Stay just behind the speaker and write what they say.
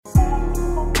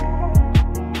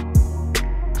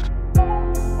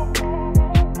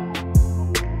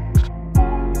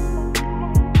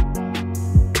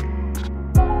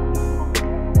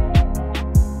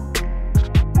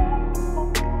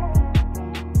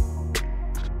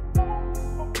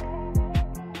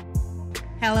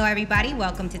Hello, everybody.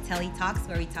 Welcome to Telli Talks,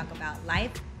 where we talk about life,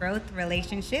 growth,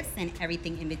 relationships, and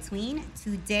everything in between.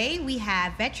 Today, we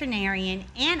have veterinarian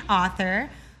and author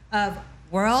of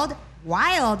World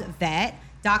Wild Vet,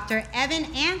 Dr. Evan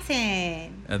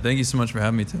Anton. Thank you so much for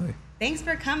having me, Telli. Thanks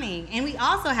for coming. And we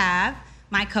also have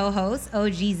my co-host,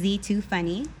 OGZ Too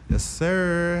Funny. Yes,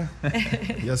 sir.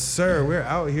 Yes, sir. We're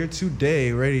out here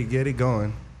today, ready to get it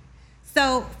going.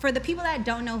 So for the people that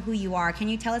don't know who you are, can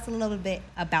you tell us a little bit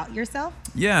about yourself?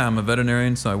 Yeah, I'm a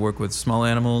veterinarian, so I work with small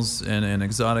animals and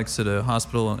exotics at a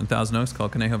hospital in Thousand Oaks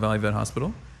called Conejo Valley Vet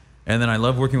Hospital. And then I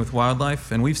love working with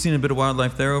wildlife, and we've seen a bit of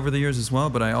wildlife there over the years as well,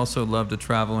 but I also love to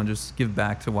travel and just give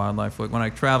back to wildlife. Like when I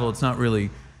travel, it's not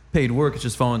really paid work, it's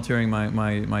just volunteering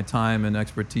my time and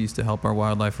expertise to help our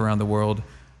wildlife around the world.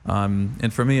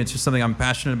 And for me, it's just something I'm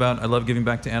passionate about. I love giving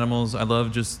back to animals. I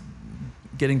love just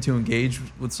getting to engage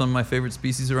with some of my favorite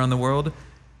species around the world,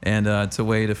 and it's a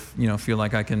way to feel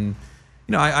like I can,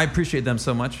 I appreciate them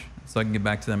so much, so I can give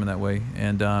back to them in that way.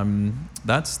 And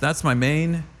that's my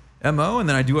main MO. And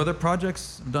then I do other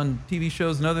projects. I've done TV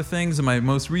shows and other things. And my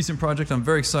most recent project I'm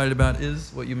very excited about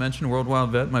is what you mentioned, World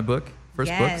Wild Vet, my book,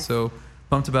 first book. So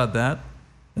pumped about that.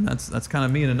 And that's kind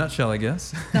of me in a nutshell, I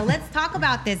guess. So let's talk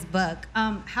about this book.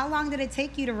 How long did it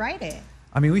take you to write it?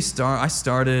 I mean, I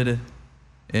started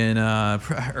in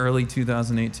early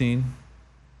 2018,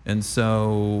 and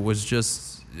so was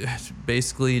just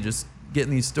basically just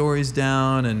getting these stories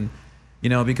down. And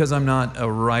because I'm not a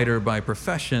writer by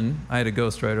profession, I had a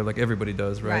ghostwriter like everybody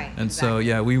does, right? And exactly.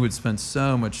 So we would spend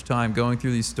so much time going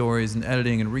through these stories and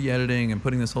editing and re-editing and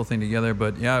putting this whole thing together.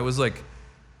 But yeah, it was like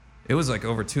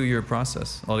over a 2-year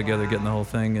process altogether. Wow. Getting the whole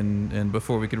thing, and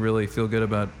before we could really feel good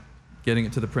about getting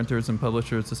it to the printers and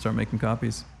publishers to start making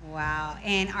copies. Wow.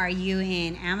 And are you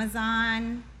in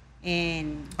Amazon,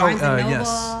 in Barnes & Noble? Yes.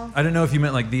 I didn't know if you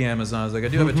meant like the Amazon. I was like, I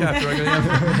do have a chapter. I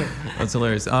got That's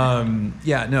hilarious. I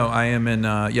am in,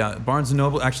 Barnes &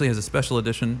 Noble actually has a special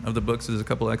edition of the books. There's a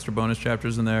couple extra bonus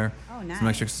chapters in there. Oh, nice. Some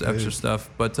extra stuff.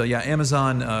 But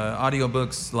Amazon,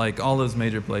 audiobooks, like all those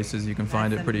major places, you can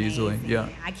find it pretty easily. Yeah.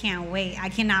 I can't wait. I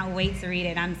cannot wait to read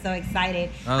it. I'm so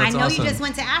excited. Oh, I know awesome. You just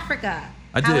went to Africa.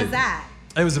 I did. How was that?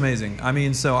 It was amazing. I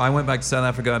mean, so I went back to South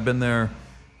Africa. I've been there,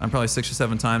 I'm probably 6 or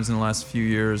 7 times in the last few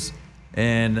years.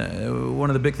 And one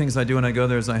of the big things I do when I go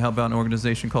there is I help out an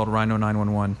organization called Rhino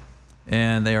 911.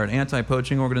 And they are an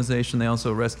anti-poaching organization. They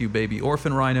also rescue baby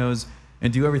orphan rhinos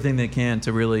and do everything they can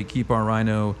to really keep our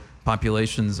rhino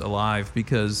populations alive.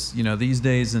 Because, these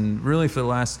days, and really for the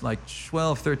last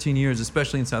 12, 13 years,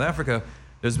 especially in South Africa,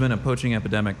 there's been a poaching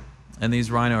epidemic. And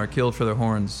these rhino are killed for their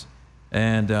horns.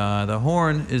 And the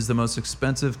horn is the most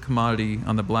expensive commodity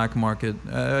on the black market.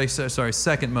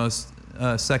 Second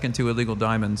to illegal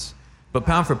diamonds. But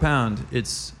pound for pound,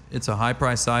 it's a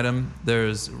high-priced item.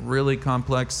 There's really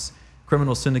complex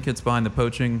criminal syndicates behind the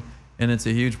poaching, and it's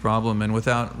a huge problem. And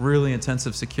without really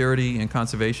intensive security and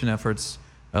conservation efforts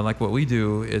like what we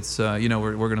do, it's we're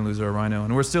going to lose our rhino,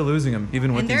 and we're still losing them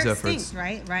even with these efforts. And they're extinct,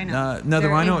 right? Rhino. No, the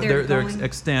rhino they're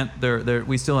extant.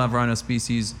 We still have rhino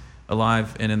species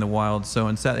alive and in the wild. So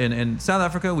in South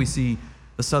Africa, we see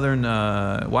the southern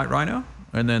white rhino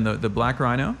and then the black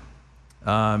rhino.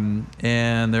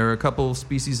 And there are a couple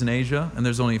species in Asia, and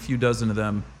there's only a few dozen of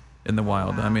them in the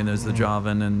wild. Wow. I mean, there's the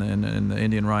Javan and the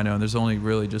Indian rhino, and there's only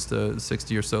really just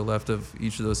 60 or so left of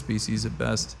each of those species at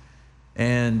best.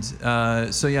 And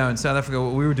in South Africa,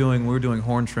 what we were doing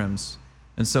horn trims.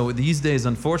 And so these days,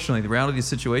 unfortunately, the reality of the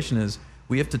situation is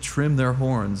we have to trim their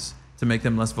horns to make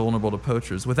them less vulnerable to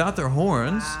poachers. Without their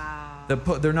horns,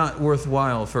 they're not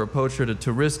worthwhile for a poacher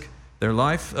to risk their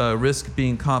life, risk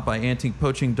being caught by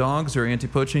anti-poaching dogs or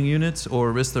anti-poaching units,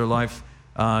 or risk their life,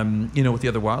 with the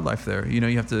other wildlife there.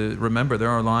 You have to remember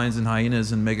there are lions and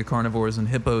hyenas and mega carnivores and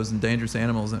hippos and dangerous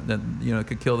animals that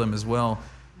could kill them as well.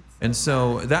 And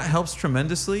so that helps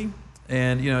tremendously.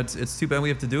 And it's too bad we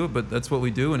have to do it, but that's what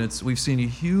we do, and we've seen a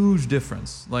huge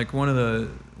difference. Like one of the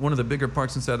bigger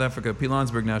parks in South Africa,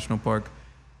 Pilanesberg National Park,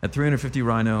 at 350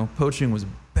 rhino, poaching was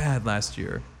bad last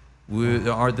year.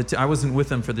 I wasn't with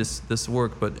them for this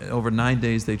work, but over 9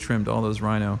 days they trimmed all those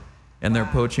rhino, and their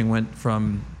poaching went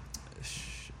from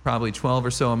probably 12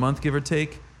 or so a month, give or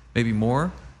take, maybe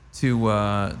more, to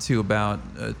about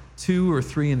 2 or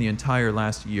 3 in the entire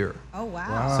last year. Oh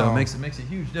wow! So it makes a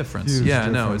huge difference.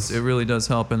 It really does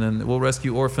help. And then we'll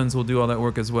rescue orphans. We'll do all that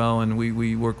work as well. And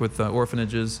we work with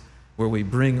orphanages where we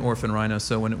bring orphan rhinos.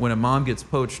 So when a mom gets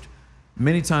poached,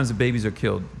 many times the babies are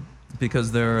killed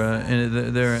because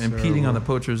they're impeding on the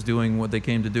poachers doing what they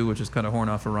came to do, which is cut a horn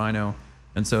off a rhino.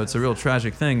 And so it's a real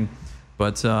tragic thing.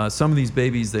 But some of these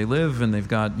babies, they live and they've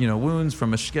got, wounds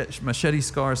from machete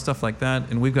scars, stuff like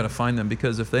that. And we've got to find them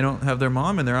because if they don't have their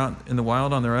mom and they're out in the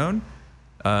wild on their own,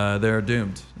 they're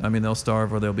doomed. I mean, they'll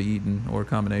starve or they'll be eaten or a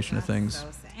combination of things.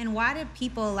 So sad. And why do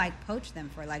people poach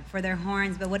them for? For their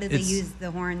horns, but what do they use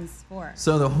the horns for?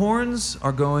 So the horns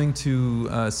are going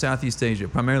to Southeast Asia,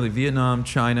 primarily Vietnam,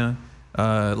 China,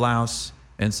 Laos,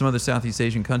 and some other Southeast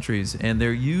Asian countries. And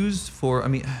they're used for,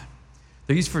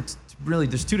 really,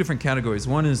 there's two different categories.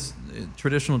 One is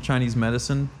traditional Chinese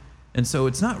medicine. And so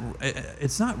it's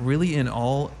not really in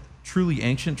all truly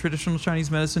ancient traditional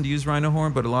Chinese medicine to use rhino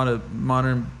horn, but a lot of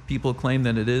modern people claim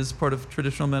that it is part of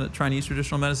Chinese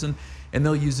traditional medicine, and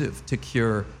they'll use it to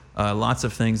cure lots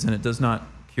of things, and it does not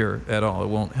cure at all. It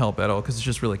won't help at all because it's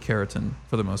just really keratin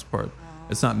for the most part. Oh.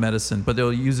 It's not medicine, but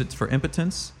they'll use it for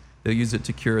impotence. They'll use it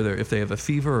to cure if they have a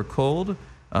fever or cold.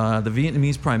 The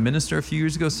Vietnamese prime minister a few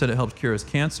years ago said it helped cure his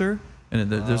cancer, and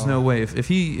there's no way if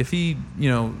he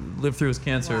lived through his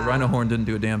cancer, rhino horn didn't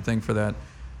do a damn thing for that.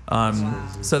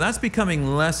 So that's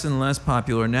becoming less and less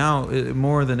popular now.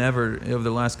 More than ever over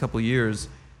the last couple of years,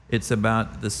 it's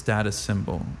about the status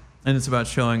symbol, and it's about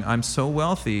showing I'm so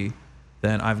wealthy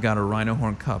that I've got a rhino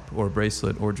horn cup or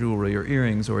bracelet or jewelry or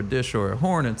earrings or a dish or a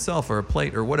horn itself or a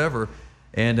plate or whatever.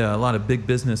 And a lot of big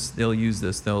business, they'll use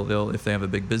this. They'll if they have a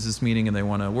big business meeting and they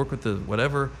want to work with the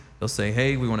whatever, they'll say,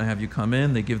 hey, we want to have you come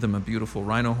in. They give them a beautiful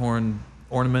rhino horn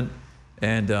ornament,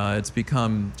 and it's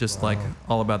become just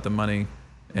all about the money.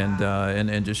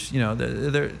 And just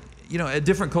they're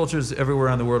different cultures everywhere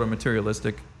around the world are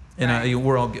materialistic, and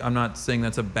I'm not saying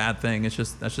that's a bad thing.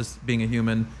 That's just being a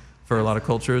human for a lot of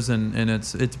cultures, and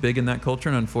it's big in that culture,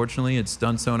 and unfortunately it's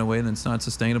done so in a way that's not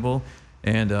sustainable,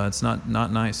 and it's not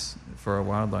nice for our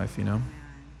wildlife,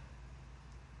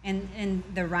 And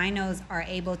the rhinos are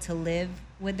able to live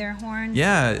with their horns?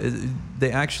 Yeah,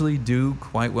 they actually do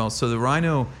quite well. So the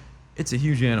rhino, it's a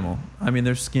huge animal. I mean,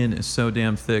 their skin is so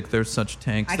damn thick. They're such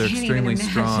tanks. They're extremely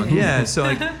strong. Yeah,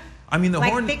 so the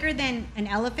horn, thicker than an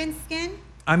elephant's skin?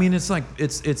 I mean, it's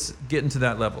getting to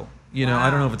that level. I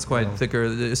don't know if it's quite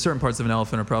thicker. Certain parts of an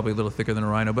elephant are probably a little thicker than a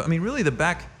rhino. But I mean, really, the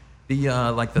back,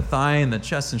 the thigh and the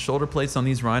chest and shoulder plates on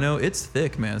these rhino, it's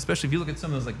thick, man. Especially if you look at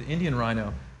some of those, the Indian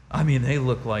rhino. I mean, they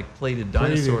look like plated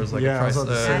dinosaurs, like I feel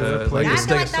like that's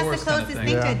the closest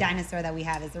thing to a dinosaur that we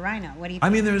have is a rhino. What do you think? I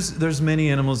mean, there's many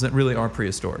animals that really are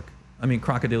prehistoric. I mean,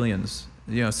 crocodilians.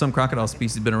 Some crocodile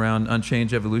species have been around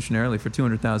unchanged evolutionarily for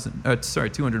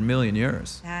 200 million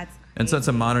years. That's crazy. And so it's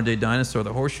a modern day dinosaur,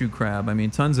 the horseshoe crab. I mean,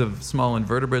 tons of small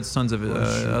invertebrates, tons of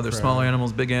other smaller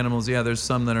animals, big animals. Yeah, there's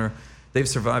some they've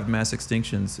survived mass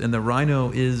extinctions. And the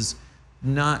rhino is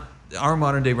not. Our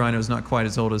modern day rhino is not quite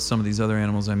as old as some of these other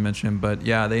animals I mentioned, but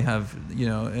yeah, they have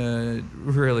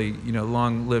really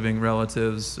long living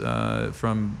relatives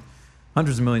from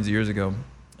hundreds of millions of years ago,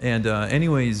 and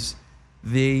anyways,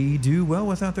 they do well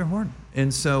without their horn,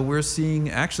 and so we're seeing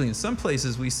actually in some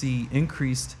places we see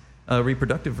increased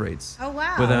reproductive rates. Oh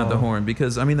wow! Without the horn,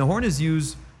 because I mean the horn is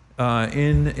used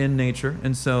in nature,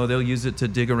 and so they'll use it to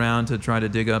dig around, to try to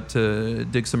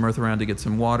dig some earth around to get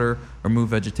some water or move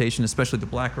vegetation, especially the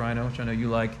black rhino, which I know you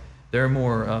like. They're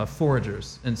more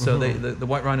foragers, and so the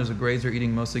white rhino is a grazer,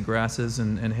 eating mostly grasses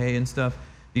and hay and stuff.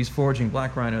 These foraging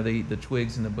black rhino, they eat the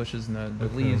twigs and the bushes and the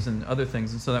leaves and other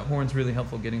things, and so that horn's really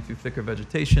helpful getting through thicker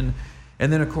vegetation.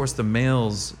 And then of course the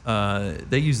males,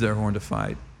 they use their horn to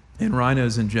fight, and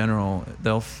rhinos in general,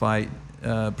 they'll fight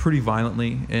pretty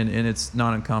violently, and it's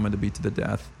not uncommon to be to the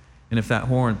death. And if that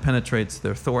horn penetrates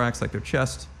their thorax, like their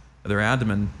chest, or their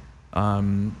abdomen,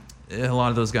 a lot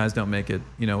of those guys don't make it.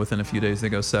 Within a few days they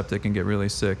go septic and get really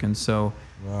sick. And so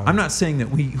I'm not saying that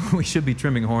we should be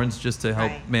trimming horns just to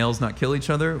help males not kill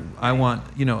each other. I want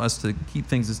us to keep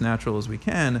things as natural as we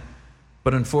can.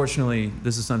 But unfortunately,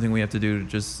 this is something we have to do to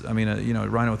just, a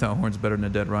rhino without horns is better than a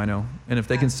dead rhino. And if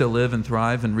they can still live and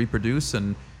thrive and reproduce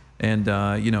and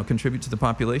contribute to the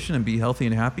population and be healthy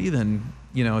and happy, then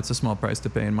it's a small price to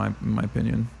pay in my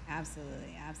opinion. Absolutely.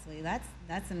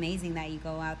 That's amazing that you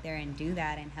go out there and do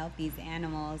that and help these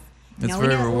animals. It's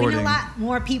very rewarding. We know a lot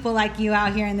more people like you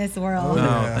out here in this world.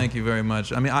 Thank you very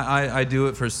much. I mean, I do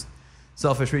it for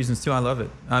selfish reasons too. I love it.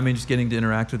 I mean, just getting to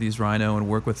interact with these rhino and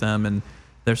work with them, and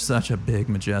they're such a big,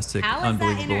 majestic,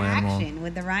 unbelievable animal. How is that interaction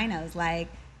with the rhinos like?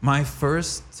 My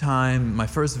first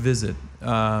visit.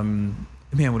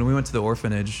 Man, when we went to the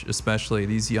orphanage, especially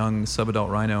these young subadult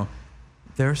rhino,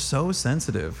 they're so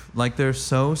sensitive. Like they're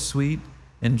so sweet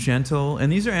and gentle.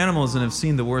 And these are animals that have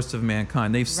seen the worst of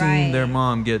mankind. They've seen their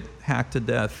mom get hacked to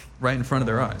death right in front of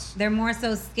their eyes. They're more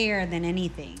so scared than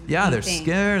anything. Yeah, they're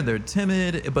scared, they're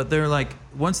timid, but they're like,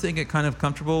 once they get kind of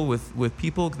comfortable with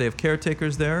people, they have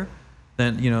caretakers there,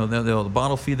 then they'll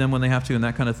bottle feed them when they have to and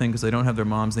that kind of thing because they don't have their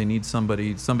moms. They need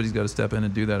somebody. Somebody's got to step in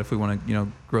and do that if we want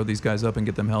to grow these guys up and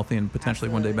get them healthy and potentially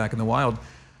one day back in the wild.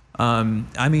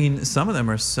 I mean, some of them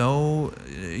are so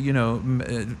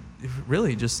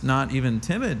really just not even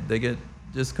timid. They get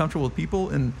just comfortable with people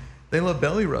and they love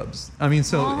belly rubs. I mean,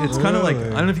 so it's kind of like, I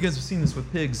don't know if you guys have seen this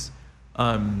with pigs.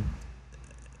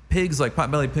 Pigs, like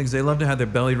pot-bellied pigs, they love to have their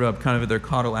belly rub kind of at their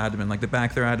caudal abdomen, like the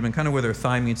back of their abdomen, kind of where their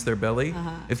thigh meets their belly.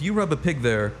 If you rub a pig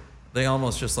there, they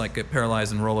almost just like get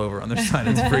paralyzed and roll over on their side.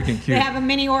 It's freaking cute. They have a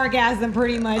mini orgasm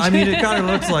pretty much. I mean, it kind of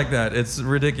looks like that. It's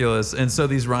ridiculous. And so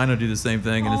these rhino do the same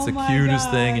thing, and it's the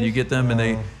cutest thing. And you get them,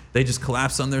 and they just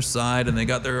collapse on their side, and they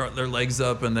got their legs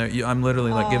up, and I'm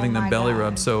literally like giving them belly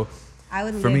rubs. So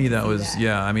for me, that was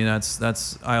I mean,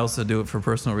 that's I also do it for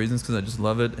personal reasons because I just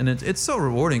love it, and it's so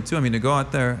rewarding too. I mean, to go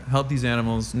out there, help these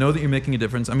animals, know that you're making a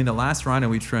difference. I mean, the last rhino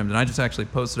we trimmed, and I just actually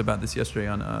posted about this yesterday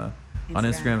on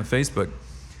Instagram and Facebook.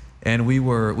 And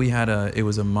it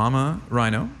was a mama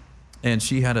rhino, and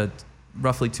she had a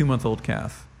roughly 2-month-old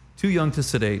calf, too young to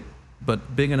sedate,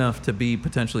 but big enough to be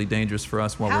potentially dangerous for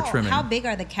us while we're trimming. How big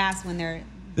are the calves when they're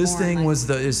This thing was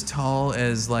as tall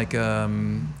as like a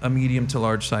medium to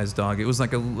large sized dog. It was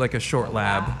like a short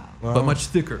lab, but much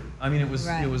thicker. I mean, it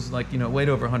was like weighed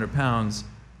over 100 pounds,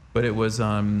 but it was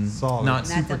not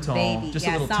super tall, just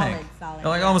a little tank,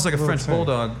 like almost like a French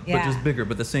bulldog, but just bigger,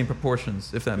 but the same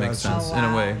proportions, if that makes sense in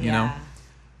a way, you know.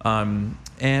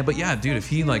 But yeah, dude, if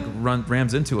he like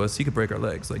rams into us, he could break our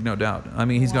legs, like no doubt. I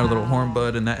mean, he's got a little horn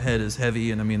bud, and that head is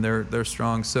heavy, and I mean they're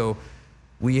strong. So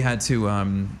we had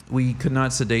to we could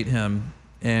not sedate him,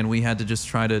 and we had to just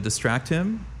try to distract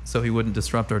him so he wouldn't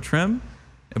disrupt our trim,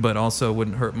 but also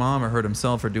wouldn't hurt mom or hurt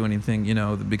himself or do anything,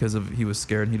 because he was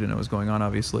scared. He didn't know what was going on,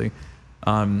 obviously.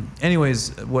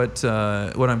 Anyways, what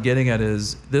I'm getting at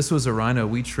is this was a rhino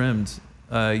we trimmed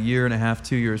a year and a half,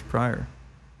 2 years prior.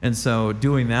 And so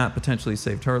doing that potentially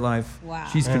saved her life. Wow.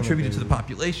 She's contributed to the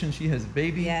population. She has a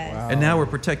baby. Yes. Wow. And now we're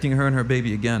protecting her and her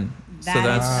baby again. That so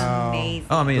that's amazing.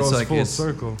 Oh, I mean, Goes it's like full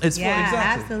circle. It's exactly.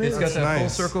 Absolutely. It's got that full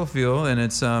Nice. circle feel, and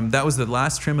it's that was the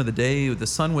last trim of the day. The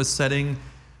sun was setting.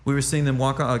 We were seeing them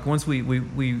walk out. Like once we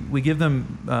give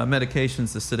them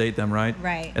medications to sedate them, right?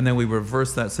 Right. And then we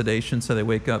reverse that sedation so they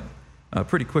wake up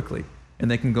pretty quickly, and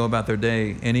they can go about their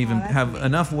day and even have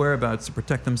enough whereabouts to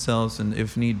protect themselves, and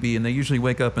if need be. And they usually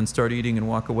wake up and start eating and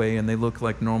walk away, and they look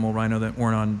like normal rhino that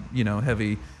weren't on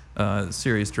heavy,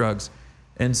 serious drugs.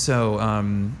 And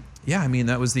so. Yeah, I mean,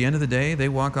 that was the end of the day. They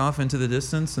walk off into the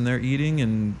distance and they're eating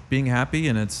and being happy.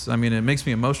 And it makes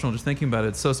me emotional just thinking about it.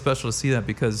 It's so special to see that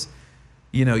because,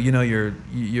 you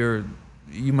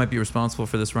might be responsible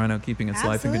for this rhino keeping its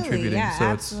life and contributing. Yeah, so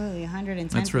absolutely, 110%.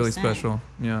 That's really special.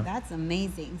 Yeah. That's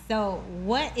amazing. So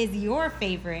what is your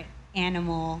favorite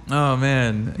animal Oh,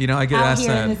 man. I get out asked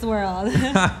here that. in this world?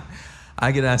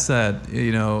 I get asked that,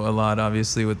 a lot,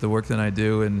 obviously, with the work that I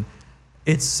do. And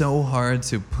it's so hard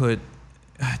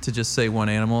to just say one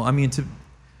animal. I mean,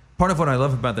 part of what I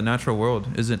love about the natural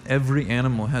world is that every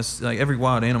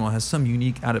wild animal has some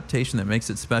unique adaptation that makes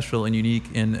it special and unique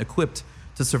and equipped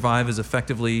to survive as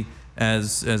effectively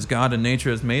as God and nature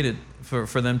has made it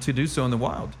for them to do so in the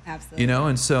wild. Absolutely.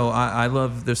 And so I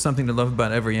love, there's something to love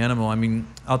about every animal. I mean,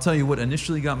 I'll tell you what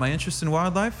initially got my interest in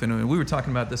wildlife, and we were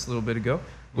talking about this a little bit ago,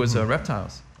 was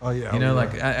reptiles. Oh yeah.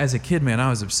 As a kid, man, I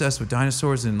was obsessed with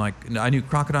dinosaurs, and I knew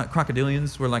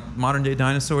crocodilians were like modern day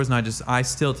dinosaurs, and I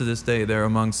still to this day, they're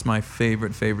amongst my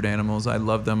favorite animals. I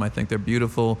love them. I think they're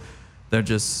beautiful. They're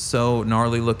just so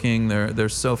gnarly looking. They're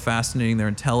so fascinating. They're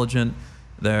intelligent.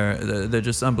 They're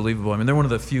just unbelievable. I mean, they're one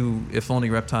of the few, if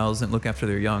only, reptiles that look after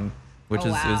their young, which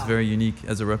is very unique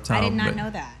as a reptile. I did not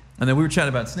know that. And then we were chatting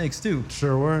about snakes too.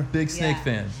 Sure were. Big snake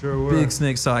fan. Sure were. Big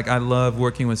snakes. So I love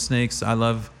working with snakes. I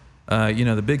love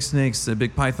the big snakes, the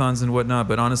big pythons and whatnot,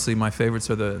 but honestly, my favorites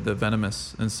are the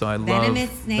venomous. And so I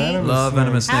Venomous snakes? love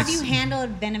venomous How snakes. have you handled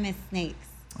venomous snakes?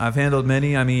 I've handled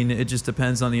many. I mean, it just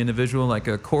depends on the individual. Like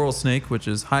a coral snake, which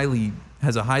has a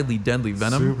highly deadly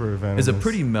venom, Super venomous. is a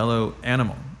pretty mellow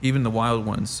animal, even the wild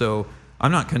ones. So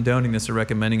I'm not condoning this or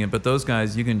recommending it, but those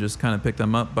guys, you can just kind of pick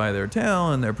them up by their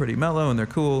tail, and they're pretty mellow and they're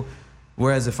cool.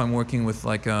 Whereas if I'm working with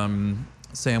like I'm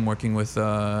working with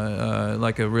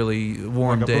like a really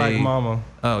warm like a day. black mama.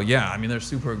 Oh yeah, I mean they're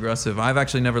super aggressive. I've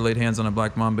actually never laid hands on a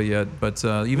black mamba yet, but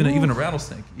even a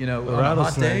rattlesnake. On a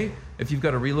hot day, if you've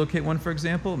got to relocate one, for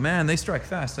example, man, they strike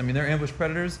fast. I mean, they're ambush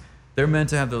predators. They're meant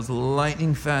to have those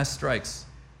lightning fast strikes,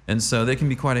 and so they can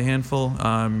be quite a handful.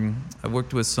 I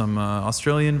worked with some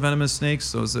Australian venomous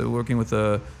snakes. I was working with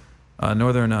a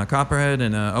northern copperhead,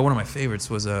 and one of my favorites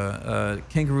was a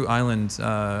Kangaroo Island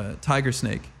tiger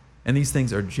snake. And these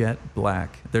things are jet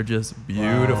black. They're just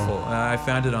beautiful. Wow. I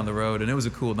found it on the road, and it was a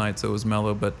cool night, so it was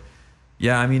mellow. But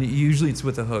yeah, I mean, usually it's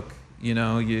with a hook,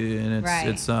 and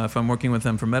it's if I'm working with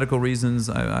them for medical reasons,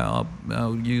 I'll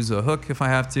use a hook if I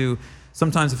have to.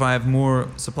 Sometimes if I have more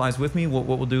supplies with me, what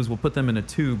we'll do is we'll put them in a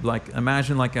tube. Like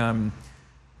imagine like I'm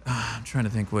trying to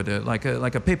think what like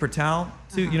a paper towel.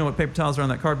 You know what paper towels are on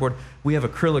that cardboard? We have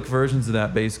acrylic versions of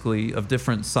that, basically, of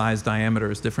different size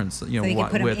diameters, different so you can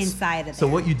put widths. them inside of there. So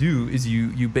what you do is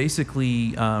you basically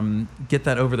get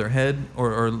that over their head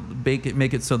or make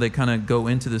it so they kind of go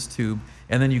into this tube,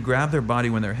 and then you grab their body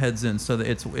when their head's in, so that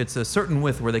it's a certain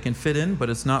width where they can fit in, but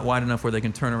it's not wide enough where they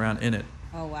can turn around in it.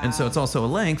 Oh, wow. And so it's also a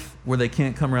length where they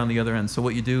can't come around the other end. So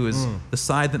what you do is the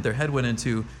side that their head went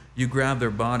into, you grab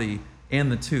their body and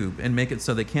the tube and make it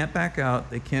so they can't back out,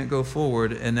 they can't go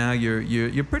forward, and now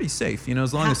you're pretty safe,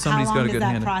 as long as somebody's got a good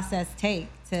hand. How long does that process take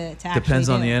to actually Depends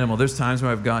on do the it? animal. There's times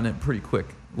where I've gotten it pretty quick,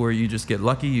 where you just get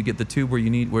lucky, you get the tube where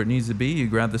it needs to be, you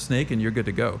grab the snake and you're good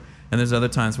to go. And there's other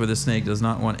times where the snake does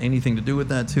not want anything to do with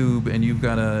that tube, and you've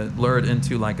got to lure it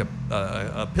into like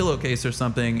a pillowcase or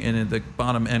something, and in the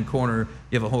bottom end corner,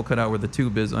 you have a hole cut out where the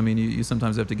tube is. I mean, you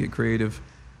sometimes have to get creative.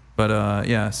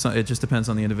 But so it just depends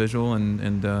on the individual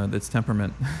and its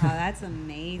temperament. Oh, that's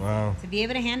amazing. Wow. To be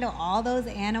able to handle all those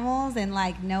animals and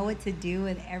like know what to do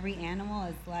with every animal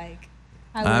is like,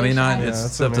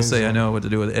 it's tough to say I know what to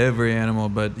do with every animal,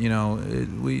 but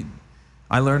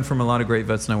I learned from a lot of great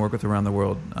vets and I work with around the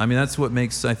world. I mean, that's what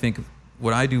makes, I think,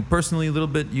 what I do personally a little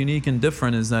bit unique and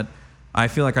different is that I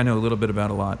feel like I know a little bit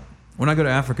about a lot. When I go to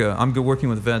Africa, I'm good working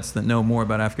with vets that know more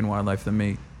about African wildlife than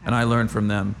me, and I learn from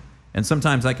them. And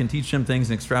sometimes I can teach them things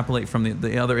and extrapolate from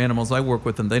the other animals I work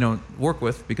with and they don't work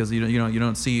with, because you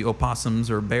don't see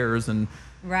opossums or bears in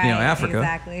Africa.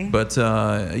 Exactly. But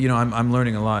I'm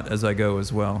learning a lot as I go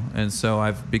as well. And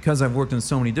so because I've worked in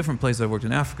so many different places, I've worked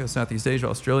in Africa, Southeast Asia,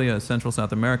 Australia, Central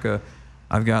South America,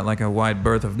 I've got like a wide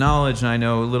berth of knowledge, and I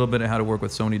know a little bit of how to work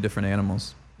with so many different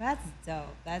animals. That's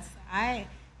dope.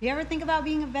 You ever think about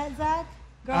being a vet, Zach?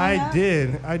 I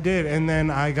did, and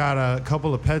then I got a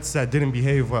couple of pets that didn't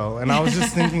behave well, and I was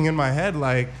just thinking in my head,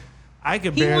 like, I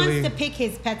could barely. He wants to pick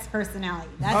his pet's personality.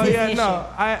 That's his issue. No,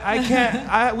 I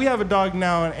can't. We have a dog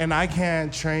now, and I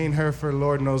can't train her for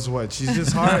Lord knows what. She's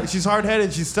just hard. She's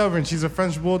hard-headed. She's stubborn. She's a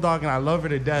French bulldog, and I love her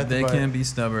to death. They can be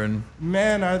stubborn.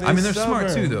 Man, are they? I mean, they're stubborn?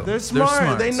 smart too, though. They're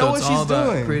smart. They know what she's doing. So it's all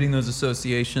about creating those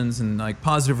associations, and like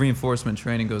positive reinforcement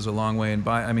training goes a long way.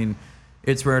 And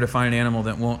it's rare to find an animal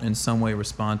that won't in some way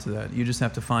respond to that. You just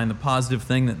have to find the positive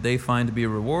thing that they find to be a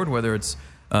reward, whether it's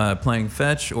playing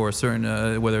fetch or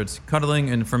whether it's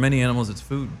cuddling, and for many animals it's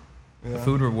food, a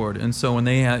food reward. And so when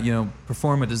they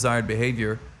perform a desired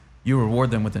behavior, you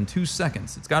reward them within 2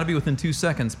 seconds. It's got to be within 2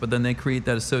 seconds, but then they create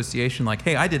that association like,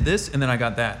 hey, I did this and then I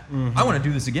got that. Mm-hmm. I want to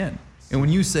do this again. And when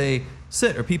you say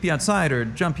sit or pee outside or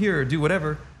jump here or do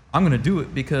whatever, I'm going to do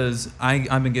it because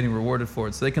I've been getting rewarded for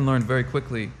it. So they can learn very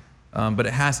quickly. But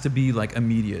it has to be like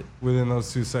immediate. Within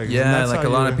those 2 seconds. Yeah, like a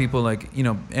lot of people, like,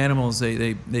 animals,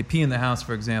 they pee in the house,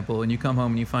 for example, and you come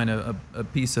home and you find a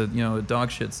piece of, a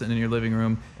dog shit sitting in your living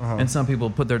room, and some people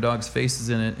put their dog's faces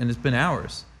in it, and it's been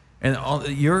hours. And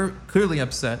you're clearly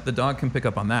upset. The dog can pick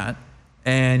up on that.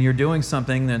 And you're doing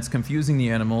something that's confusing the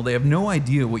animal. They have no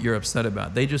idea what you're upset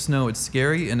about. They just know it's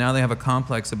scary, and now they have a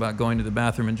complex about going to the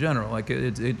bathroom in general. Like,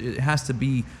 it has to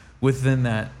be within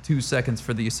that 2 seconds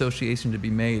for the association to be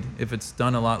made. If it's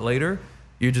done a lot later,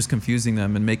 you're just confusing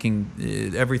them and making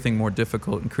everything more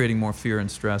difficult and creating more fear and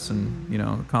stress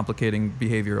and complicating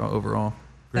behavior overall.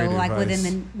 So like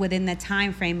within the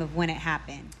time frame of when it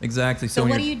happened. Exactly. So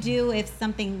what do you do if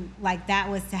something like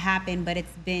that was to happen, but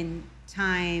it's been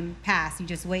time passed? You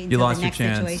just wait until the next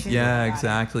situation? Yeah,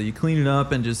 exactly. You clean it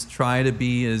up and just try to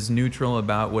be as neutral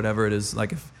about whatever it is.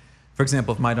 Like, for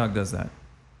example, if my dog does that,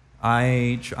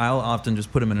 I'll often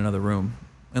just put him in another room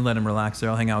and let him relax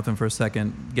there. I'll hang out with him for a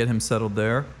second, get him settled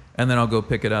there, and then I'll go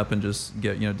pick it up and just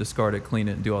discard it, clean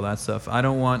it, and do all that stuff. I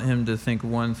don't want him to think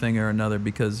one thing or another,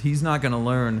 because he's not going to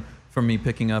learn from me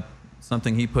picking up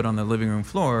something he put on the living room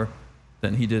floor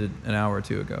than he did an hour or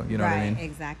two ago. You know what I mean? Right,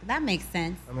 exactly. That makes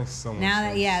sense. That makes so much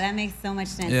sense. That makes so much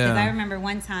sense. Because I remember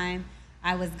one time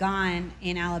I was gone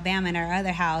in Alabama in our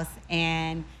other house,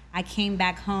 and I came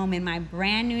back home in my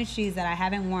brand new shoes that I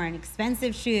haven't worn,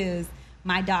 expensive shoes.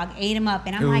 My dog ate them up,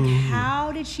 and I'm like,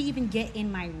 how did she even get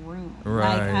in my room?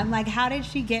 Right. I'm like, how did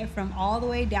she get from all the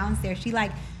way downstairs? She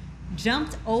like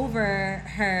jumped over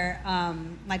her,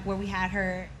 like where we had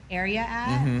her area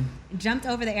at, jumped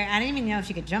over the area. I didn't even know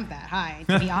she could jump that high,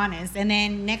 to be honest. And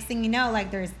then next thing you know,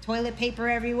 like there's toilet paper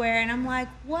everywhere, and I'm like,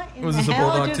 what in the hell? Was this a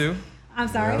bulldog too? I'm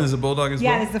sorry. This is a bulldog as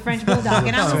well? Yeah, this is a French bulldog.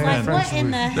 And I was like, what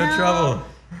in the hell They're trouble.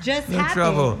 just They're happened?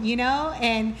 trouble. You know?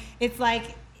 And it's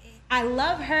like, I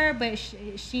love her, but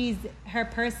her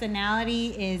personality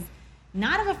is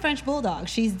not of a French bulldog.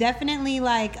 She's definitely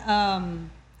like,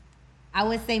 I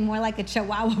would say more like a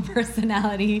Chihuahua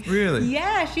personality. Really?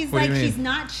 Yeah, she's she's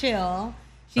not chill.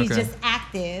 She's just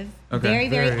active, very,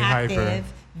 very active, hyper.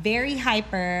 very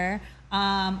hyper.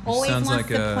 Always sounds wants like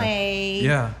to play.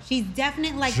 Yeah. She's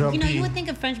definitely like, Jumpy. you would think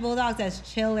of French bulldogs as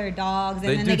chiller dogs, and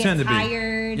They then do they tend get to be.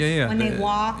 tired Yeah, when they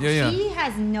walk. yeah. She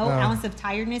has no Oh. ounce of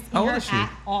tiredness in How old her is she?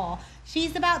 at all.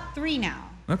 She's about 3 now.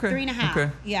 Okay, 3.5. okay.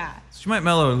 Yeah. She might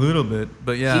mellow a little bit,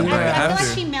 but yeah. I but feel after.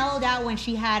 like she mellowed out when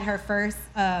she had her first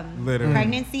Litter.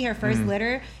 pregnancy, her first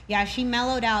litter. Yeah, she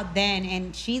mellowed out then,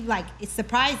 and she it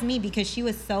surprised me because she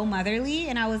was so motherly,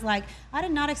 and I was like, I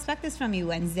did not expect this from you,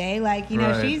 Wednesday. Like, you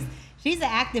know, Right. she's an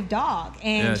active dog,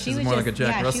 and Yeah, she she's was more just, like a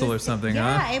Jack she Russell or was- something,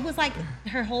 yeah, huh? it was like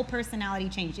her whole personality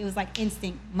changed. It was like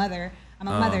instinct mother. I'm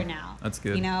a mother now. That's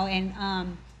good. You know, and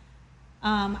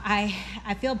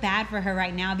I feel bad for her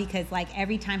right now because like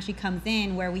every time she comes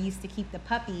in where we used to keep the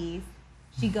puppies,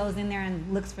 she goes in there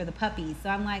and looks for the puppies. So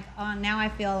I'm like, oh, now I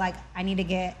feel like I need to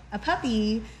get a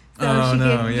puppy. So Oh, she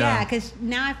no, can, yeah. because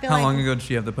now I feel How like long ago did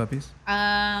she have the puppies?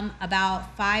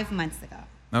 about 5 months ago.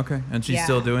 Okay, and she's Yeah.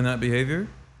 still doing that behavior?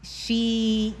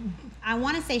 I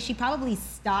want to say she probably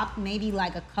stopped maybe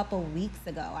like a couple weeks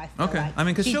ago. I feel Okay, like. I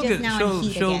mean, because She's just now in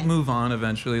heat she'll again. move on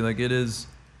eventually. Like it's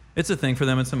a thing for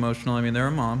them. It's emotional. I mean, they're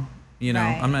a mom. You know,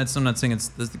 Right. I'm not saying it's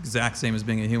the exact same as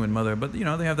being a human mother, but you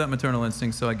know, they have that maternal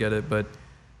instinct, so I get it. But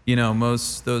you know,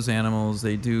 most those animals,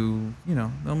 they do. You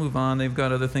know, they'll move on. They've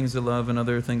got other things to love and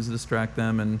other things to distract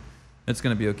them, and it's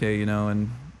gonna be okay. You know, and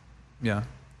yeah.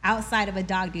 Outside of a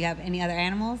dog, do you have any other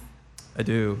animals? I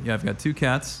do. Yeah, I've got 2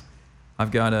 cats.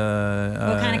 I've got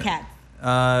What kind of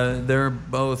cats? They're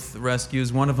both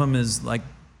rescues. One of them is like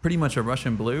pretty much a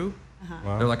Russian blue.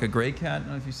 Wow. They're like a gray cat. I don't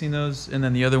know if you've seen those. And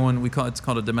then the other one it's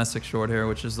called a domestic short hair,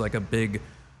 which is like a big,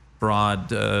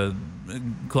 broad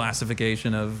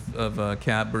classification of a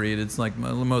cat breed. It's like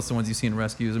most of the ones you see in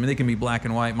rescues. I mean, they can be black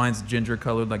and white. Mine's ginger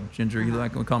colored, like ginger.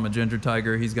 We call him a ginger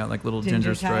tiger. He's got like little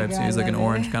ginger stripes. tiger, He's like an I love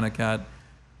orange it. kind of cat.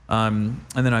 And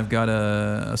then I've got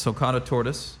a sulcata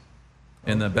tortoise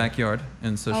in the backyard,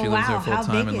 and so she lives there full How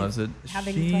time big and is- loves it. how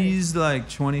big is the She's like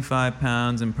 25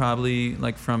 pounds, and probably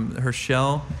like from her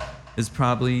shell is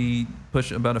probably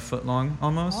about a foot long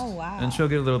almost. Oh, wow. And she'll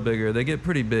get a little bigger. They get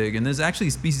pretty big, and there's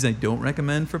actually species I don't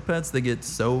recommend for pets. They get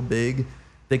so big,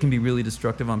 they can be really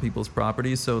destructive on people's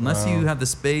properties. So unless Wow. you have the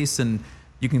space and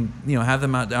you can, you know, have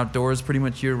them outdoors pretty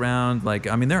much year round. Like,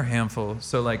 I mean, they're a handful.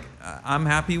 So like, I'm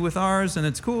happy with ours, and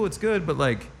it's cool, it's good, but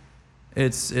like,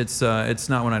 it's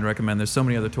not one I'd recommend. There's so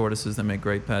many other tortoises that make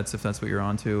great pets if that's what you're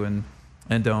onto, and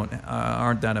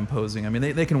aren't that imposing. I mean,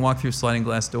 they can walk through sliding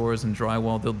glass doors and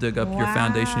drywall. They'll dig up your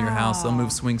foundation of your house. They'll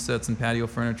move swing sets and patio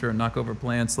furniture and knock over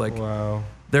plants. Like, Wow.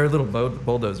 they're little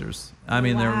bulldozers. I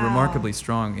mean, they're Wow. remarkably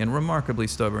strong and remarkably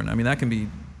stubborn. I mean, that can be,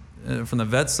 from the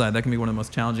vet side, that can be one of the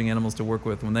most challenging animals to work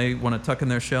with. When they want to tuck in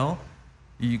their shell,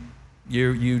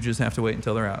 you just have to wait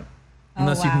until they're out. Oh,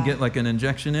 Unless you can wow. get like an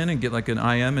injection in and get like an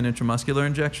IM, an intramuscular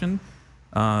injection.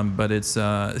 But it's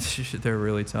they're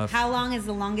really tough. How long is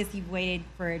the longest you've waited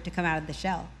for it to come out of the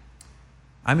shell?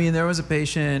 I mean, there was a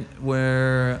patient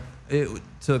where it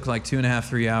took like 2.5,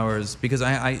 3 hours because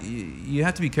you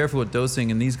have to be careful with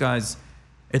dosing. And these guys,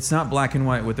 it's not black and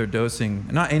white with their dosing.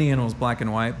 Not any animal is black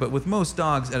and white, but with most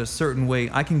dogs at a certain weight,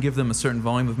 I can give them a certain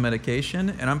volume of medication,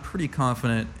 and I'm pretty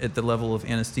confident at the level of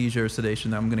anesthesia or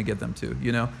sedation that I'm going to get them to,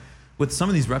 you know? With some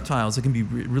of these reptiles, it can be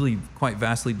really quite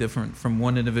vastly different from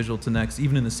one individual to next,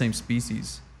 even in the same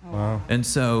species. Wow. And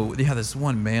so, yeah, this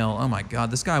one male, oh my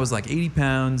God, this guy was like 80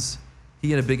 pounds.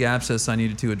 He had a big abscess I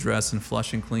needed to address and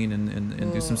flush and clean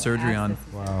and do some surgery on.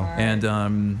 Wow. And,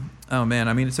 oh man,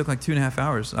 I mean, it took like 2.5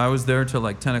 hours. I was there till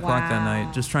like 10 o'clock that Wow.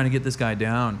 night, just trying to get this guy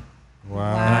down.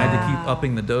 Wow. And I had to keep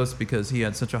upping the dose because he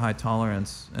had such a high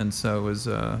tolerance. And so it was,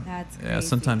 That's yeah, crazy.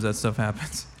 sometimes that stuff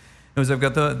happens. I've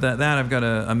got I've got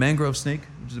a mangrove snake,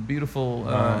 which is a beautiful.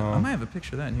 Wow. I might have a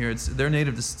picture of that in here. They're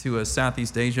native to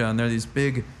Southeast Asia, and they're these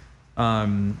big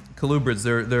colubrids.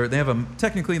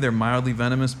 Technically they're mildly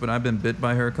venomous, but I've been bit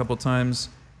by her a couple times,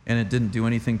 and it didn't do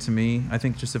anything to me. I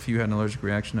think just a few had an allergic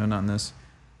reaction. No, not in this.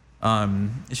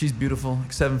 She's beautiful,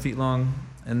 like 7 feet long,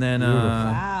 and then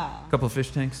Wow. a couple of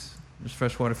fish tanks. Just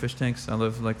freshwater fish tanks. I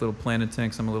love like little planted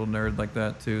tanks. I'm a little nerd like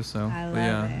that too. So, I but love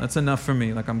yeah, it. that's enough for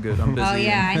me. Like I'm good. I'm busy. Oh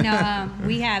yeah, I know.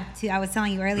 We have two. I was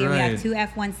telling you earlier, we Right. have 2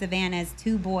 F1 Savannahs,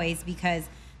 2 boys, because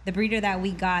the breeder that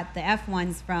we got the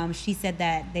F1s from, she said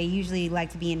that they usually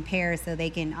like to be in pairs so they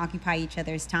can occupy each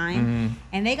other's time. Mm-hmm.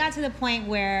 And they got to the point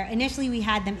where initially we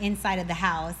had them inside of the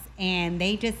house, and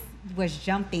they just was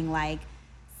jumping like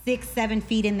 6-7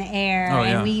 feet in the air,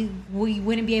 and we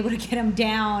wouldn't be able to get them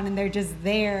down, and they're just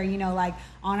there, you know, like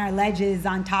on our ledges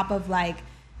on top of like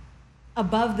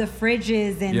above the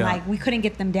fridges, and like we couldn't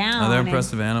get them down. Oh, they're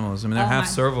impressive animals. I mean, they're half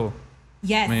serval.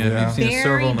 Yes. I mean, if you've seen a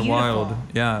serval in the wild.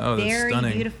 Yeah. Oh, they're very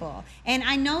stunning. beautiful. And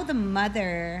I know the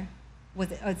mother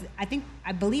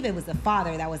I believe it was the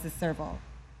father that was the serval.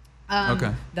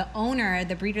 Okay. The owner,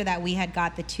 the breeder that we had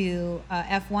got the 2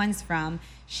 F1s from,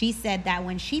 she said that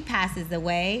when she passes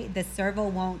away, the serval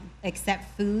won't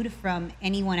accept food from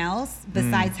anyone else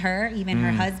besides her, even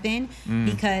her husband,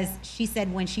 because she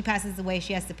said when she passes away,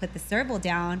 she has to put the serval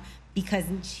down because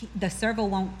the serval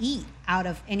won't eat out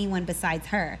of anyone besides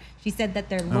her. She said that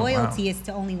their loyalty is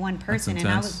to only one person, and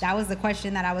that was the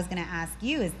question that I was going to ask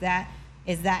you. Is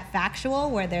that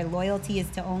factual, where their loyalty is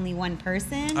to only one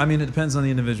person? I mean, it depends on the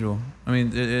individual. I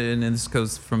mean, and this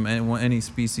goes from any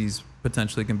species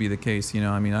potentially can be the case. You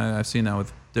know, I mean, I've seen that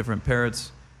with different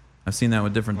parrots. I've seen that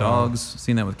with different dogs.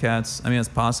 Seen that with cats. I mean, it's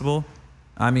possible.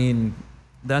 I mean,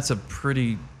 that's a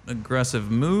pretty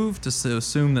aggressive move to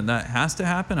assume that has to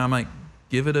happen. I might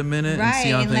give it a minute and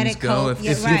see how things go if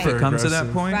it comes to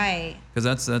that point. Right.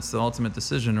 Because that's the ultimate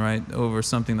decision, right, over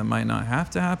something that might not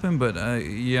have to happen. But I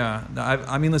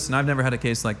mean, listen, I've never had a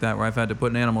case like that where I've had to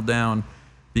put an animal down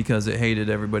because it hated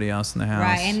everybody else in the house.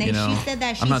 Right, and then she said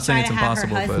that she's trying to have her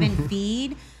husband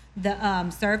feed the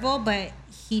serval, but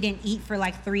he didn't eat for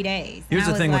like 3 days. Here's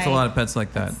the thing with a lot of pets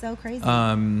like that. That's so crazy.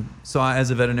 So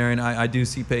as a veterinarian, I do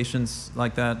see patients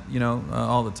like that, you know,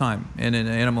 all the time. And an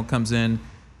animal comes in,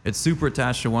 it's super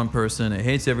attached to one person. It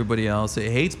hates everybody else.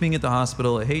 It hates being at the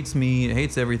hospital. It hates me. It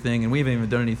hates everything. And we haven't even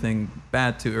done anything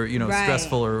bad to, or, you know,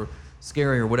 stressful or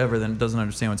scary or whatever, then it doesn't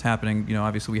understand what's happening. You know,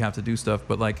 obviously we have to do stuff,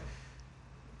 but like,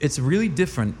 it's really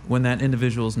different when that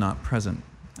individual is not present.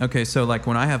 Okay, so like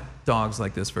when I have dogs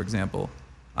like this, for example,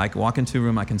 I can walk into a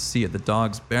room, I can see it. The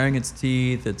dog's baring its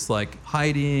teeth. It's like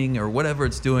hiding or whatever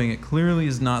it's doing. It clearly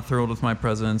is not thrilled with my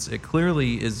presence. It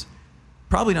clearly is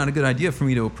probably not a good idea for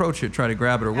me to approach it, try to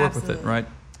grab it or work with it, right?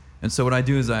 And so what I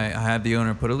do is I have the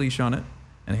owner put a leash on it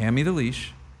and hand me the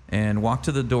leash and walk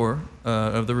to the door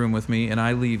of the room with me, and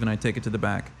I leave and I take it to the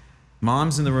back.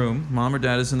 Mom's in the room, mom or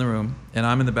dad is in the room, and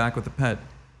I'm in the back with the pet.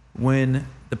 When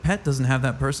the pet doesn't have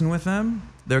that person with them,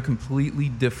 they're completely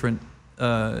different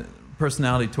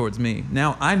personality towards me.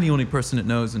 Now I'm the only person it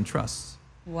knows and trusts.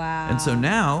 Wow. And so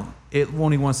now it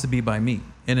only wants to be by me.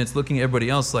 And it's looking at everybody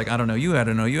else like, I don't know you, I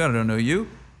don't know you, I don't know you.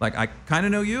 Like, I kind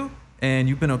of know you, and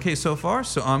you've been okay so far,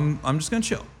 so I'm just going to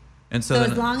chill. And so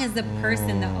as long as the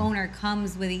person, the owner,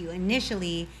 comes with you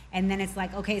initially, and then it's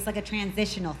like, okay, it's like a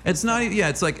transitional thing. It's not, yeah,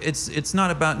 it's like, it's not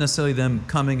about necessarily them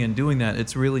coming and doing that.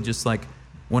 It's really just like,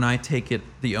 when I take it,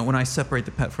 when I separate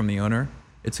the pet from the owner,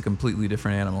 it's a completely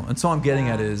different animal. And so all I'm getting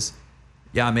at is,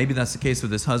 yeah, maybe that's the case with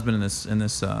this husband and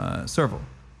this serval.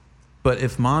 But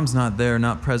if mom's not there,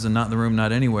 not present, not in the room,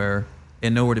 not anywhere,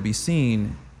 and nowhere to be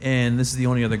seen, and this is the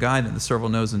only other guy that the serval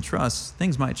knows and trusts,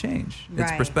 things might change. Right.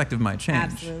 Its perspective might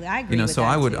change. Absolutely, I agree. You know, with so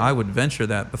that I would venture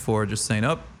that before just saying,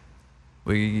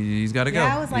 he's got to go.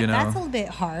 Yeah, I was like, you know? That's a little bit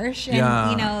harsh.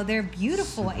 And, you know, they're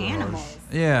beautiful Super animals. harsh.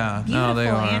 Yeah, Beautiful they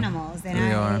are. animals. And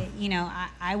They are. you know,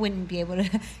 I wouldn't be able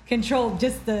to control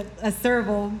just a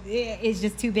serval. It's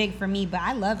just too big for me, but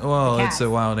I love the cats. It's a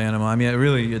wild animal. I mean, I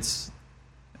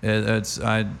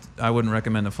wouldn't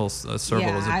recommend a full serval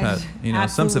as a pet. You know,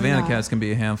 some Savannah cats can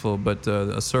be a handful, but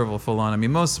a serval full on. I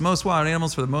mean, most wild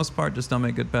animals for the most part just don't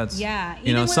make good pets. Yeah.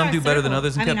 You know, some do better than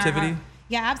others in captivity.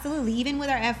 Yeah, absolutely. Even with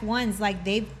our F1s, like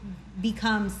they've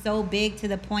become so big to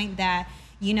the point that,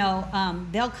 you know,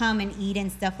 they'll come and eat and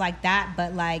stuff like that,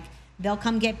 but like they'll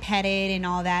come get petted and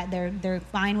all that. They're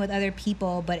fine with other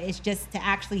people, but it's just to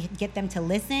actually get them to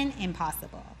listen,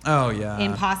 impossible. Oh yeah,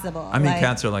 impossible. I mean,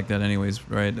 cats are like that anyways,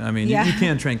 right? I mean, you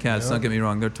can train cats. Don't get me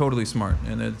wrong; they're totally smart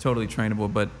and they're totally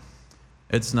trainable, but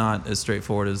it's not as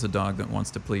straightforward as a dog that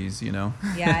wants to please, you know?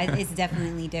 Yeah, it's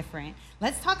definitely different.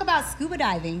 Let's talk about scuba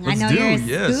diving. I know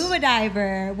you're a scuba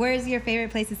diver. Where's your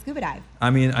favorite place to scuba dive? I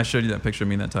mean, I showed you that picture of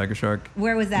me and that tiger shark.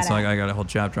 Where was that at? I got a whole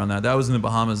chapter on that. That was in the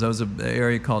Bahamas. That was an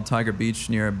area called Tiger Beach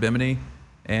near Bimini.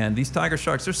 And these tiger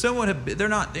sharks, they're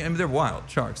not, I mean, they're wild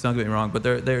sharks, don't get me wrong, but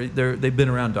they've been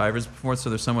around divers before, so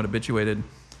they're somewhat habituated.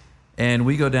 And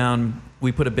we go down,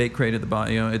 we put a bait crate at the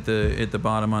bottom, you know, at the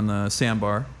bottom on the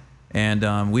sandbar.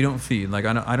 And we don't feed. Like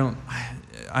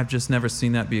I've just never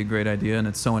seen that be a great idea, and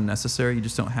it's so unnecessary. You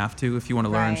just don't have to if you want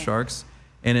to learn sharks.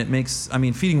 And it makes, I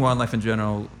mean, feeding wildlife in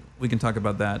general, we can talk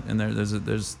about that. And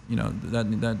there's you know,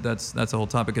 that's a whole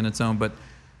topic in its own. But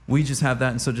we just have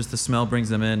that, and so just the smell brings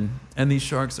them in. And these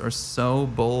sharks are so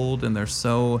bold, and they're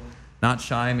so not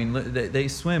shy. I mean, they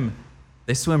swim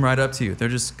right up to you. They're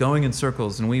just going in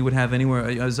circles, and we would have anywhere,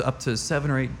 it was up to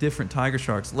 7 or 8 different tiger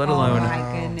sharks, let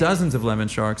alone dozens of lemon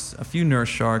sharks, a few nurse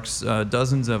sharks,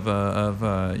 dozens of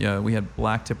we had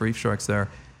black tip reef sharks there.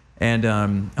 And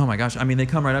oh my gosh, I mean, they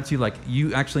come right up to you, like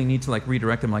you actually need to like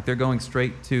redirect them, like they're going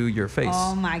straight to your face.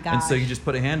 Oh my gosh. And so you just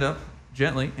put a hand up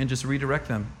gently and just redirect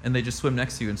them, and they just swim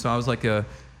next to you. And so I was like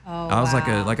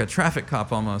like a traffic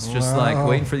cop almost, just like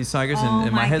waiting for these tigers,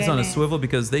 and my head's on a swivel,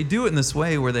 because they do it in this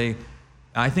way where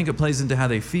I think it plays into how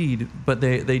they feed, but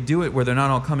they do it where they're not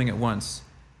all coming at once.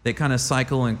 They kind of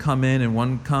cycle and come in, and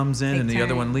one comes in, and the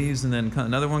other one leaves, and then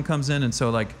another one comes in, and so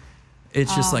like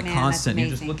it's just like constant. You're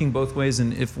just looking both ways,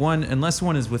 and unless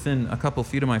one is within a couple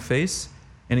feet of my face,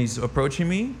 and he's approaching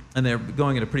me, and they're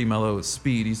going at a pretty mellow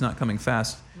speed, he's not coming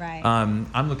fast. Right.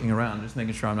 I'm looking around, just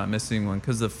making sure I'm not missing one,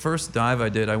 because the first dive I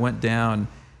did, I went down,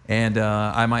 and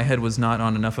my head was not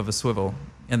on enough of a swivel,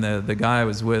 and the guy I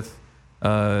was with,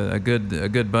 a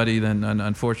good buddy, then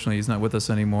unfortunately he's not with us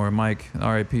anymore, Mike,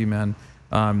 R.I.P. man.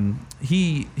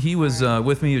 He was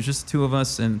with me. It was just the two of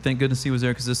us, and thank goodness he was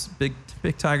there, because this big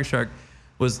tiger shark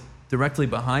was directly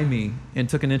behind me and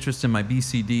took an interest in my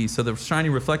BCD. So the shiny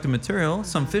reflective material,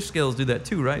 some fish scales do that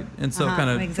too, right? And so it kind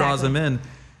of draws them in.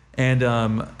 And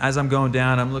as I'm going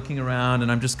down, I'm looking around,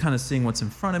 and I'm just kind of seeing what's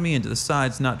in front of me and to the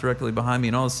sides, not directly behind me.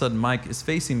 And all of a sudden, Mike is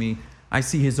facing me. I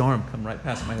see his arm come right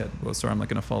past my head. Well, sorry, I'm not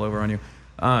going to fall over on you.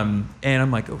 And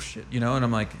I'm like, oh shit, you know, and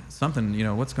I'm like, something, you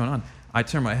know, what's going on? I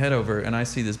turn my head over, and I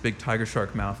see this big tiger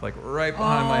shark mouth, like right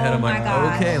behind my head. I'm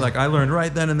like, okay, like I learned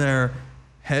right then and there,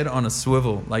 head on a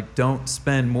swivel. Like, don't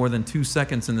spend more than 2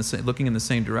 seconds looking in the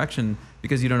same direction,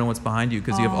 because you don't know what's behind you,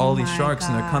 because you have all these sharks,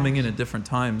 and they're coming in at different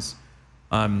times.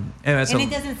 And it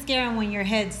doesn't scare them when your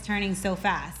head's turning so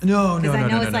fast. No. Because I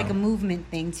know it's like a movement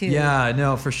thing too. Yeah,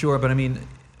 no, for sure. But I mean,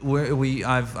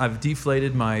 I've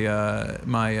deflated my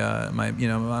you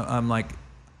know,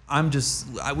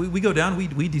 we go down,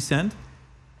 we descend,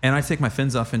 and I take my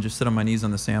fins off and just sit on my knees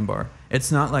on the sandbar.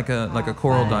 It's not like a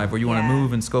coral dive where you want to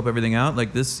move and scope everything out.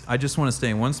 Like this, I just want to stay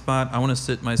in one spot. I want to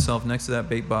sit myself next to that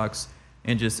bait box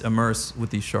and just immerse with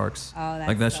these sharks. Oh,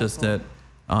 that's so just cool. It.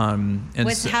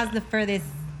 How's the furthest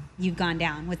you've gone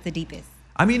down? What's the deepest?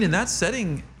 I mean, in that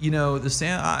setting, you know, the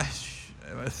sand,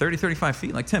 30, 35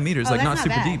 feet, like 10 meters, like not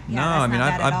super deep. Yeah, no, I mean,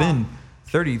 I've been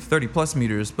 30 plus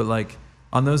meters, but like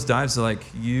on those dives, like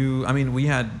we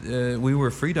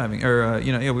were free diving, or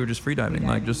we were just free diving,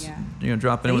 like just you know,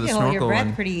 dropping in with a snorkel. Hold your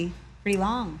breath pretty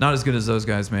long. Not as good as those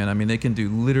guys, man. I mean, they can do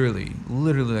literally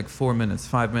like 4 minutes,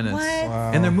 5 minutes. What?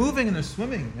 Wow. And they're moving, and they're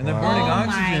swimming, and they're burning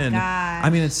oxygen. My gosh. I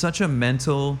mean, it's such a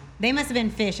mental. They must have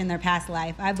been fish in their past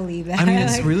life. I believe that. I mean,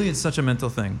 it's such a mental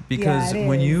thing, because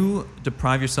when you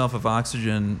deprive yourself of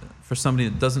oxygen for somebody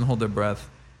that doesn't hold their breath,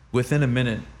 within a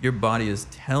minute, your body is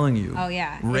telling you,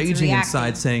 raging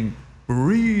inside, saying,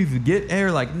 breathe, get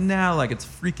air, like now, like it's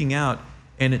freaking out.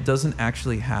 And it doesn't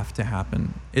actually have to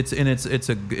happen. It's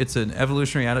an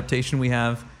evolutionary adaptation we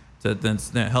have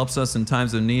that helps us in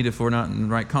times of need if we're not in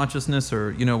right consciousness,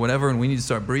 or you know, whatever, and we need to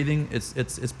start breathing.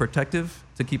 It's protective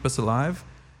to keep us alive,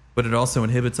 but it also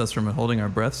inhibits us from holding our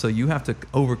breath. So you have to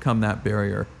overcome that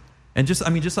barrier. And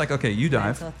just like, okay, you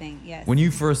dive. Yes. When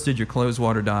you first did your closed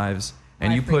water dives,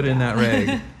 and you put in that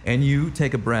rig, and you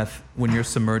take a breath when you're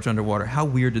submerged underwater, how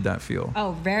weird did that feel?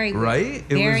 Oh, very weird. Right?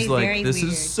 It was like, this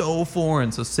is so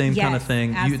foreign. So same kind of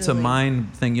thing. It's a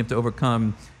mind thing you have to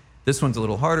overcome. This one's a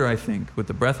little harder, I think, with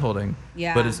the breath holding.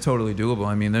 Yeah. But it's totally doable.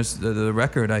 I mean, there's the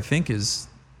record, I think it's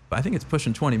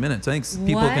pushing 20 minutes. I think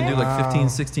people can do like 15,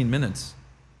 16 minutes.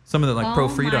 Some of the pro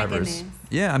free divers. Goodness.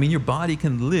 Yeah, I mean, your body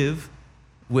can live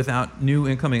without new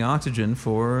incoming oxygen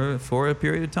for a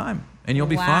period of time. And you'll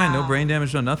be fine. No brain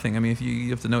damage, no nothing. I mean, if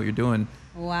you have to know what you're doing.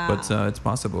 Wow. But it's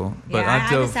possible. But I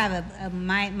just have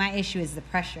my issue is the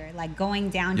pressure. Like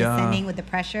going down, descending with the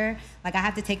pressure. Like I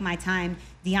have to take my time.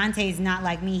 Deontay's not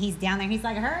like me. He's down there. He's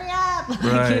like, hurry up. Like,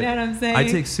 right. You know what I'm saying? I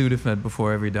take Sudafed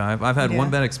before every dive. I've had one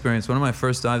bad experience. One of my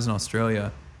first dives in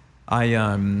Australia,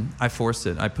 I forced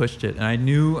it. I pushed it. And I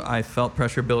knew I felt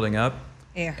pressure building up.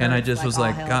 And I just was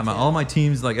like, God, all my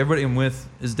teams, like everybody I'm with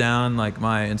is down. Like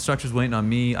my instructor's waiting on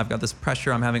me. I've got this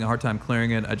pressure. I'm having a hard time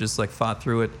clearing it. I just like fought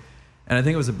through it. And I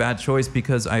think it was a bad choice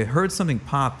because I heard something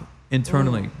pop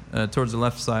internally towards the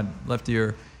left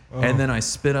ear. And then I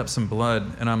spit up some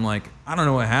blood. And I'm like, I don't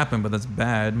know what happened, but that's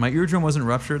bad. My eardrum wasn't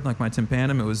ruptured, like my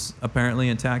tympanum. It was apparently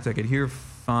intact. I could hear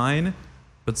fine,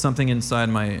 but something inside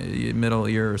my middle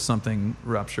ear or something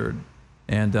ruptured.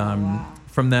 And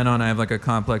from then on, I have like a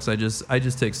complex. I just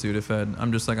take Sudafed.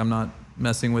 I'm just like, I'm not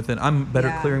messing with it. I'm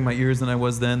better clearing my ears than I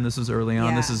was then. This was early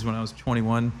on. This is when I was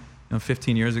 21,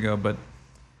 15 years ago. But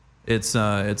it's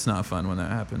not fun when that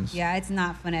happens. Yeah, it's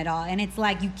not fun at all. And it's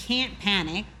like you can't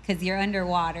panic because you're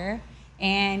underwater.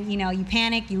 And, you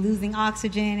panic, you're losing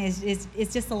oxygen.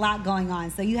 It's just a lot going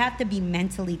on. So you have to be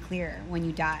mentally clear when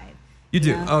you dive. You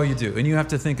do. Oh, you do. And you have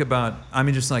to think about,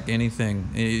 just like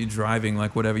anything, driving,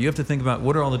 like whatever. You have to think about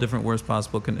what are all the different worst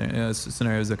possible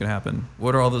scenarios that could happen?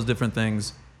 What are all those different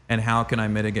things? And how can I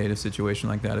mitigate a situation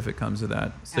like that if it comes to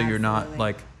that? So you're not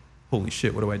like, holy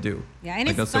shit, what do I do? Yeah, and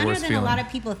it's funner than a lot of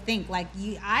people think. Like,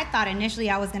 I thought initially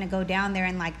I was going to go down there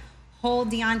and like hold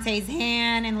Deontay's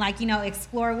hand and like,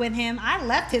 explore with him. I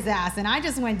left his ass and I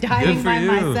just went diving by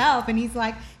myself. And he's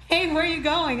like, hey, where are you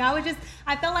going?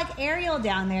 I felt like Ariel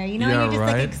down there, you're just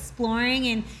like exploring,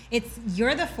 and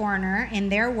you're the foreigner in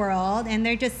their world, and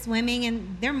they're just swimming,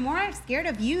 and they're more scared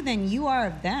of you than you are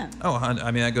of them. Oh,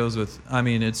 that goes with,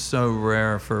 it's so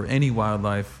rare for any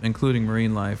wildlife, including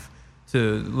marine life,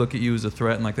 to look at you as a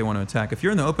threat and like they want to attack. If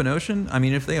you're in the open ocean,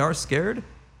 if they are scared,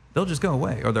 they'll just go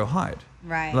away or they'll hide.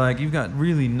 Right. Like, you've got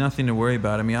really nothing to worry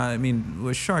about.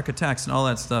 With shark attacks and all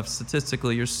that stuff,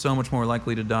 statistically, you're so much more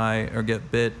likely to die or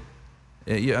get bit.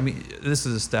 This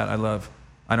is a stat I love.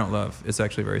 I don't love. It's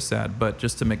actually very sad. But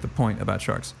just to make the point about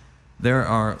sharks, there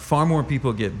are far more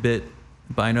people get bit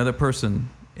by another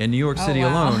person in New York City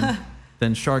alone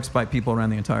than sharks bite people around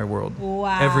the entire world.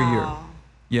 Wow. Every year.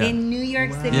 Yeah. In New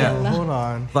York City alone. Hold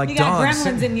on. Like, you got dogs,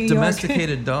 gremlins in New York.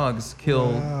 domesticated dogs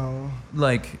kill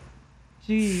like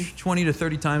 20 to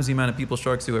 30 times the amount of people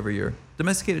sharks do every year.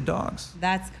 Domesticated dogs.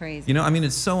 That's crazy.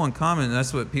 It's so uncommon. And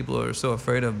that's what people are so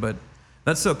afraid of. But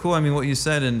that's so cool. What you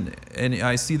said, and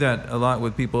I see that a lot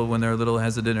with people when they're a little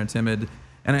hesitant or timid,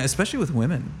 and especially with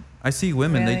women. I see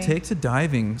women, they take to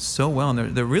diving so well,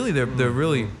 and they're really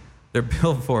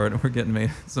built for it. We're getting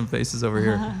some faces over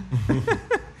here.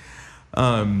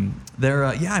 The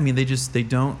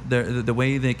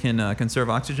way they can conserve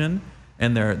oxygen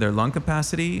and their lung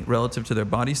capacity relative to their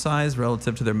body size,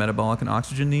 relative to their metabolic and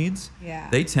oxygen needs,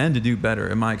 they tend to do better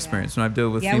in my experience when I've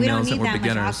dealt with females that were beginners. We don't need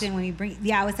that much oxygen when we bring.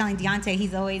 I was telling Deontay,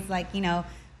 he's always like,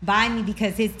 buy me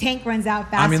because his tank runs out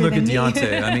faster look than at me.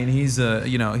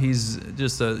 Deontay. He's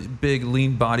just a big,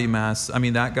 lean body mass.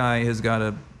 That guy has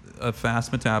got a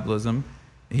fast metabolism.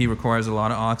 He requires a lot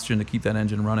of oxygen to keep that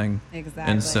engine running.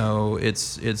 Exactly. And so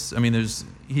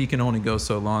he can only go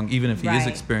so long, even if he is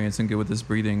experienced and good with his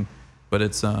breathing. But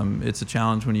it's a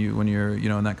challenge when you're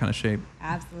in that kind of shape.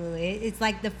 Absolutely. It's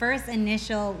like the first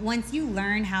initial, once you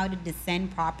learn how to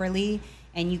descend properly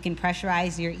and you can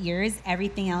pressurize your ears,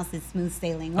 everything else is smooth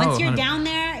sailing. Once you're down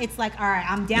there, it's like, all right,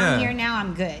 I'm down here now,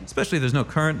 I'm good. Especially if there's no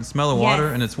current and smell of water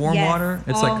and it's warm water.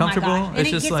 It's like comfortable. And it's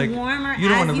it just gets like warmer you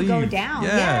don't as you leave. go down.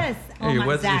 Yeah. Yes. Oh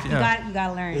my Zach, you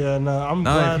gotta learn. Yeah, no, I'm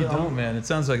glad. No, if you don't, man, it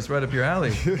sounds like it's right up your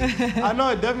alley. I know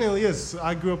it definitely is.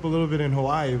 I grew up a little bit in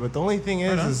Hawaii, but the only thing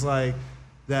is like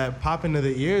that pop into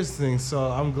the ears thing.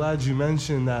 So I'm glad you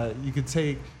mentioned that you could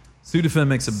take. Sudafed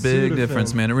makes a big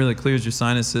difference, man. It really clears your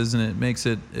sinuses, and it makes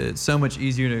it so much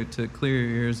easier to clear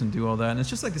your ears and do all that. And it's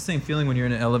just like the same feeling when you're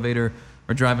in an elevator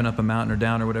or driving up a mountain or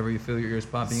down or whatever. You feel your ears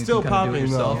popping. You can kind of do it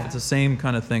yourself. It's the same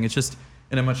kind of thing. It's just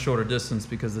in a much shorter distance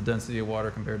because the density of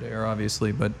water compared to air, obviously.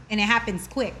 And it happens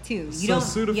quick too.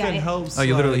 Sudafed helps. Oh,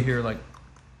 you literally hear like.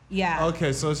 Yeah.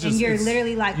 Okay, so it's just. And you're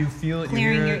literally like you feel it,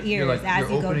 clearing your ears as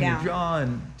you go down. Your jaw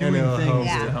and doing things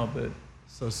to help it.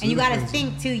 And you got to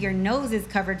think too, your nose is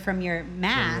covered from your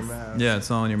mask. Yeah,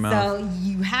 it's all in your mouth. So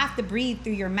you have to breathe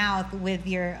through your mouth with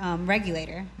your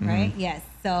regulator, right? Mm-hmm. Yes.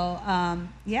 So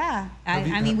yeah, have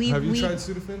you tried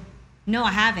Sudafed? No,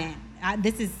 I haven't. I'm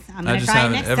gonna try it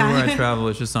next time. Everywhere I travel,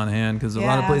 it's just on hand because a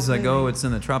lot of places I go, it's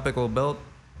in the tropical belt,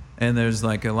 and there's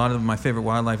like a lot of my favorite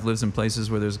wildlife lives in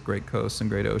places where there's great coasts and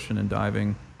great ocean and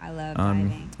diving. I love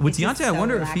diving. With Deontay, I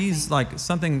wonder if he's like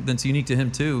something that's unique to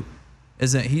him too.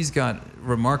 Is that he's got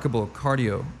remarkable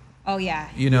cardio. Oh yeah.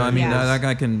 That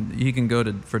guy can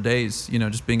go for days,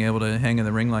 just being able to hang in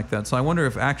the ring like that. So I wonder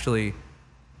if actually,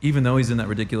 even though he's in that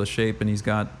ridiculous shape and he's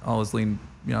got all his lean,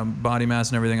 body mass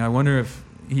and everything, I wonder if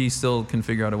he still can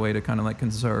figure out a way to kind of like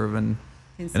conserve and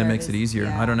it makes it easier.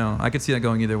 I don't know. I could see that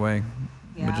going either way.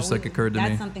 Yeah, it just occurred to me.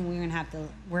 That's something we're gonna have to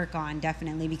work on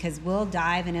definitely because we'll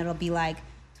dive and it'll be like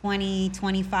 20,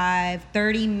 25,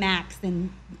 30 max,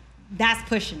 and that's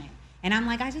pushing it. And I'm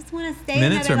like, I just want to stay.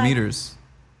 Minutes or meters?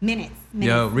 Minutes.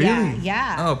 Yo, really?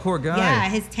 Yeah. Oh, poor guy. Yeah,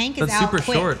 his tank is out quick.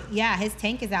 Super short. Yeah, his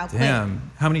tank is out quick.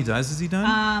 Damn. How many dives has he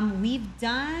done? We've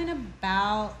done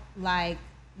about like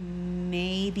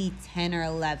maybe 10 or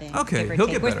 11. Okay, he'll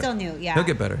get better. We're still new. Yeah. He'll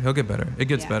get better. It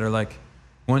gets better. Like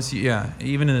Once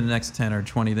even in the next 10 or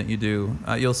 20 that you do,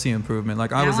 you'll see improvement.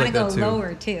 Like I was like that too. I want to go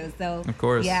lower too. So of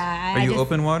course. Yeah. Are you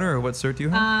open water or what cert do you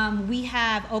have? We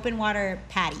have open water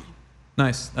patty.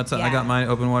 Nice. I got my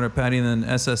open water patty, and then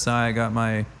SSI. I got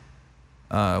my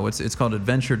it's called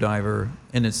Adventure Diver,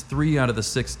 and it's 3 out of the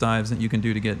 6 dives that you can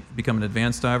do to become an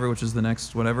advanced diver, which is the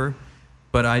next whatever.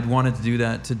 But I wanted to do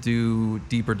that to do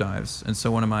deeper dives, and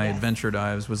so one of my adventure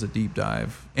dives was a deep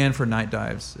dive, and for night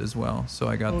dives as well. So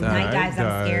I got that. Night dives,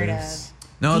 I'm scared of.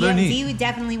 No, they're neat. You would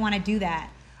definitely want to do that.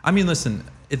 I mean, listen.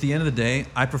 At the end of the day,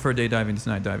 I prefer day diving to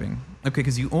night diving. Okay,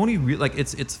 because you only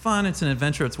it's fun, it's an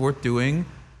adventure, it's worth doing.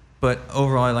 But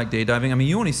overall, I like day diving. I mean,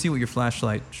 you only see what your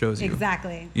flashlight shows you.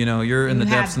 Exactly. You know, you're in the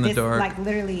depths in the dark. Like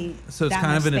literally. So it's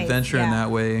kind of an adventure in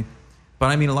that way. But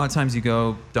I mean, a lot of times you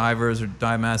go divers or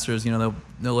dive masters, you know,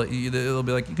 they'll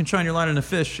be like, you can shine your light on a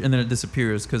fish, and then it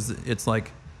disappears because it's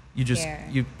like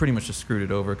you pretty much just screwed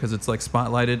it over because it's like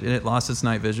spotlighted and it lost its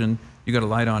night vision. You got a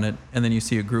light on it, and then you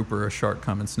see a grouper or a shark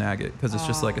come and snag it because it's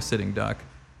just like a sitting duck.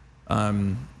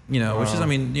 You know, which is, I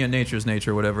mean, nature is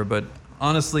nature, whatever. But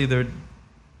honestly,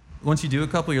 once you do a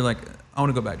couple, you're like, I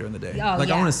want to go back during the day. I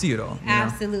want to see it all.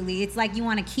 Absolutely. Know? It's like you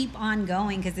want to keep on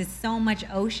going because there's so much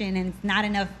ocean and it's not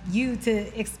enough you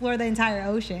to explore the entire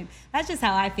ocean. That's just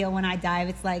how I feel when I dive.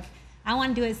 It's like, I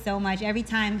want to do it so much. Every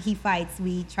time he fights,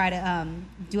 we try to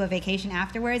do a vacation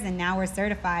afterwards, and now we're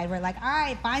certified. We're like, all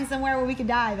right, find somewhere where we can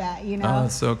dive at, you know? Oh,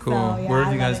 that's so cool. So, where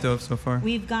have you guys dove so far?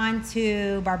 We've gone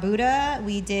to Barbuda.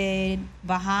 We did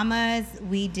Bahamas.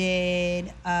 We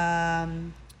did...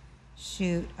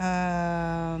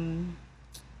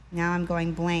 now I'm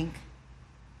going blank.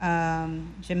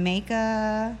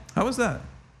 Jamaica. How was that?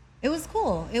 It was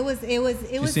cool. Did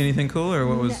you see anything cool, or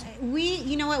what was?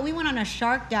 You know what? We went on a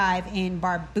shark dive in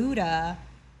Barbuda,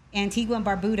 Antigua and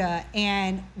Barbuda,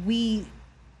 and we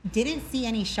didn't see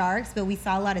any sharks, but we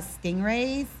saw a lot of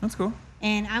stingrays. That's cool.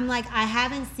 And I'm like,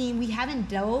 we haven't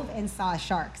dove and saw a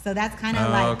shark, so that's kind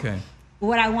of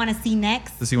what I want to see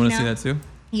next. Does he want to see that too?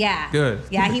 Yeah. Good.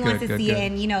 Yeah, he wants to see it.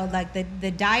 And, you know, like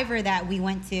the diver that we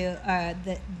went to,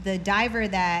 the diver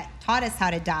that taught us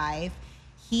how to dive,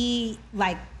 he,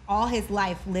 like, all his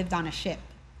life lived on a ship.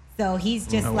 So he's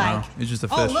just he's just a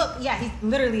fish. Oh, look. Yeah, he's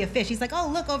literally a fish. He's like, oh,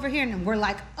 look over here. And we're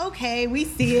like, okay, we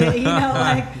see it. You know,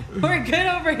 like, we're good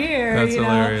over here. That's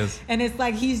hilarious. And it's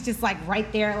like, he's just, like, right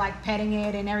there, like, petting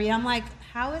it and everything. I'm like,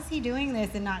 how is he doing this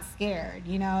and not scared,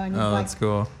 you know? And that's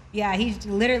cool. Yeah, he's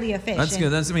literally a fish. That's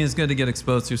good. It's good to get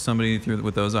exposed to somebody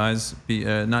with those eyes.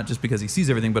 Not just because he sees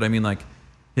everything, but I mean, like,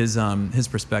 his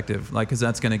perspective, like, because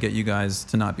that's going to get you guys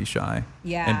to not be shy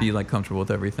and be like comfortable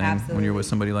with everything. Absolutely. When you're with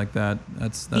somebody like that.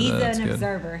 He's an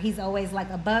observer. He's always like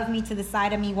above me, to the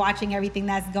side of me, watching everything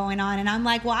that's going on, and I'm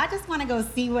like, well, I just want to go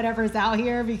see whatever's out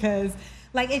here because,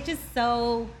 like, it's just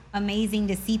so amazing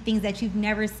to see things that you've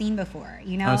never seen before,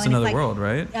 you know? Oh, it's another world,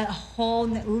 right? A whole,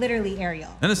 literally, Ariel.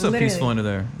 And it's so peaceful under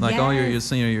there. Like, all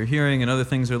your hearing and other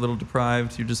things are a little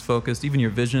deprived. You're just focused. Even your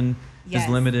vision is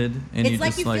limited. And it's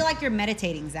like you feel like you're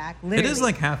meditating, Zach. Literally. It is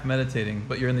like half meditating,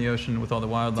 but you're in the ocean with all the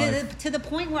wildlife. To the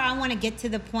point where I want to get to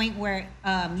the point where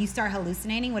you start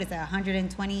hallucinating. What is that,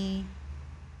 120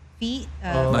 feet?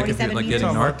 47 like meters?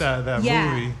 getting narked? That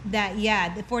movie.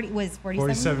 The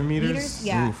 47 meters?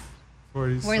 Yeah. Oof.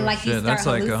 40, where like you start that's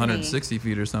like 160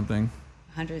 feet or something.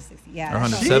 160, yeah. Or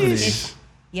 170. And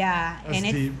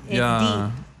it's deep.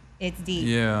 It's deep.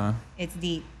 Yeah. It's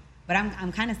deep. But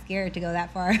I'm kind of scared to go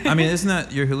that far. I mean, isn't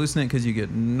that you're hallucinating because you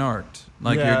get narked?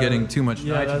 Like you're getting too much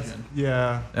nitrogen.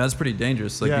 That's pretty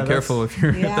dangerous. Like be careful if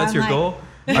you're if that's your goal.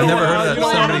 I've never heard of that.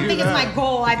 Well, I don't think it's my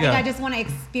goal. I think I just want to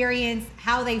experience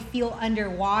how they feel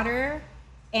underwater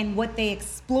and what they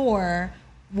explore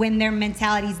when their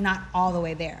mentality's not all the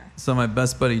way there. So my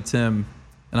best buddy Tim,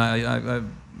 and I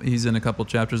he's in a couple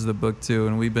chapters of the book too,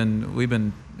 and we've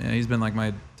been he's been like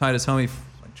my tightest homie for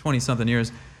like 20-something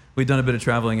years. We've done a bit of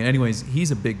traveling. Anyways,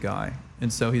 he's a big guy,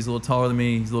 and so he's a little taller than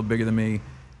me. He's a little bigger than me,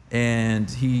 and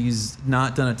he's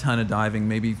not done a ton of diving,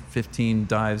 maybe 15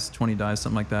 dives, 20 dives,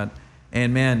 something like that.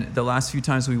 And man, the last few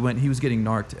times we went, he was getting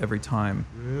narked every time.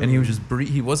 Really? And he was just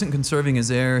he wasn't conserving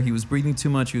his air. He was breathing too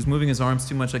much. He was moving his arms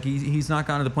too much. Like he's not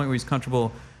gotten to the point where he's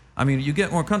comfortable. I mean, you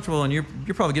get more comfortable, and you're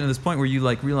probably getting to this point where you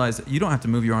like realize that you don't have to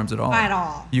move your arms at all. At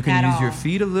all. You can use your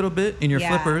feet a little bit in your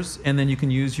flippers, and then you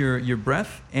can use your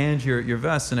breath and your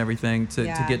vest and everything to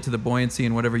get to the buoyancy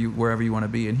and wherever you want to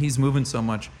be. And he's moving so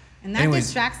much. And that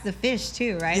distracts the fish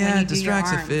too, right? Yeah, it distracts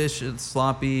the fish. It's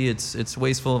sloppy. It's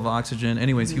wasteful of oxygen.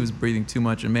 Anyways, he was breathing too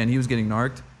much, and man, he was getting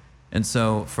narked. And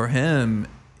so for him,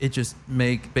 it just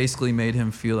basically made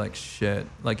him feel like shit.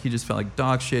 Like he just felt like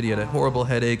dog shit. He had a horrible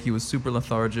headache. He was super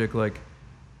lethargic. Like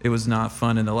it was not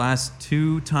fun. And the last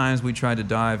 2 times we tried to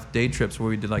dive, day trips where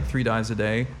we did like 3 dives a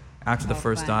day, after the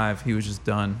first dive, he was just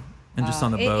done and just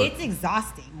on the boat. It's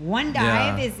exhausting. One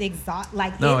dive is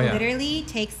like literally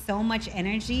takes so much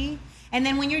energy. And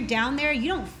then when you're down there, you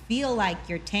don't feel like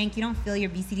your tank, you don't feel your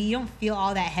BCD, you don't feel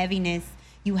all that heaviness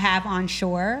you have on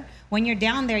shore. When you're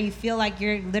down there, you feel like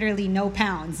you're literally no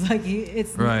pounds. Like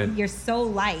you're so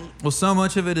light. Well, so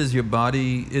much of it is your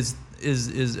body is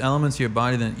elements of your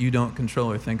body that you don't control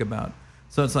or think about.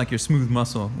 So it's like your smooth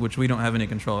muscle, which we don't have any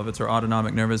control of. It's our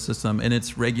autonomic nervous system, and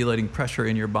it's regulating pressure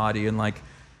in your body and like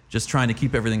just trying to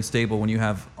keep everything stable when you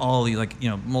have all the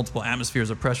multiple atmospheres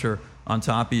of pressure on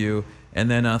top of you. And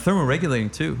then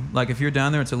thermoregulating too. Like if you're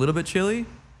down there, it's a little bit chilly.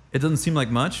 It doesn't seem like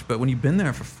much, but when you've been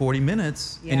there for 40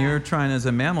 minutes and you're trying, as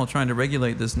a mammal, trying to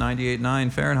regulate this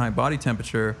 98.9 Fahrenheit body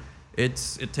temperature, it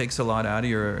takes a lot out of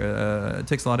it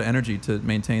takes a lot of energy to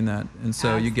maintain that. And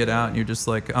so you get out and you're just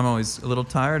like, I'm always a little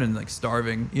tired and like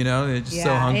starving, you're just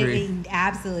so hungry.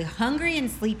 Absolutely. Hungry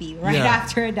and sleepy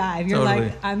after a dive. You're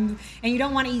like, and you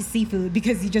don't want to eat seafood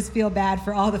because you just feel bad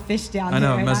for all the fish down there.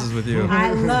 I know, it messes with you.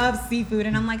 I love seafood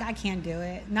and I'm like, I can't do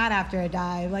it. Not after a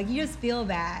dive. Like you just feel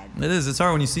bad. It is. It's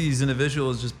hard when you see these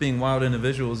individuals just being wild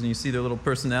individuals and you see their little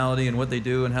personality and what they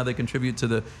do and how they contribute to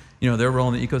the their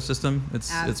role in the ecosystem.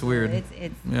 It's weird.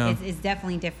 It's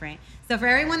definitely different. So for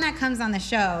everyone that comes on the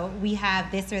show, we have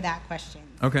this or that questions.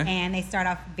 Okay. And they start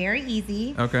off very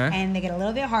easy. Okay. And they get a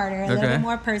little bit harder, a little bit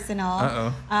more personal.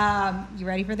 Uh-oh. You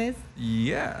ready for this?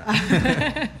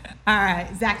 Yeah. All right.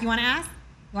 Zach, you want to ask?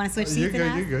 You want to switch seats and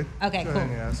ask? You're good. Okay, Go cool.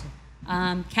 ahead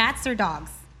and ask. Cats or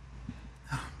dogs?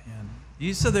 Oh, man.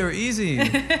 You said they were easy.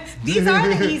 These are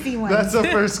the easy ones. That's the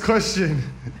first question.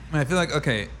 I feel like,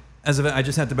 okay, I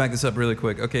just have to back this up really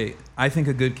quick. Okay, I think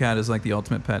a good cat is like the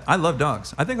ultimate pet. I love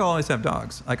dogs. I think I'll always have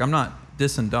dogs. Like, I'm not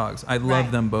dissing dogs. I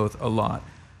love them both a lot.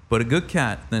 But a good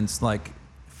cat that's like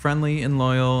friendly and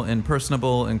loyal and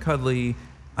personable and cuddly.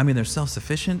 I mean, they're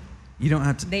self-sufficient. You don't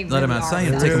have to let them outside.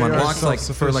 You have to take them on walks. Like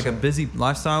for like a busy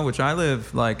lifestyle, which I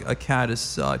live, like a cat is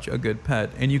such a good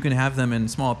pet. And you can have them in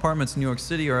small apartments in New York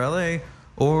City or LA,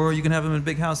 or you can have them in a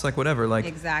big house, like whatever. Like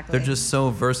exactly. They're just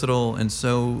so versatile and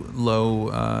so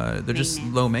low. They're just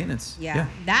low maintenance. Yeah,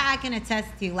 that I can attest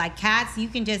to. Like cats, you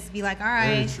can just be like, all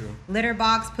right, litter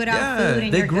box, put out food,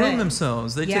 and they you're groom good.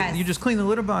 themselves. You just clean the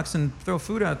litter box and throw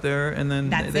food out there, and then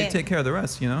they take care of the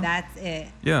rest. That's it.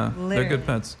 Yeah, literally. They're good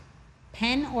pets.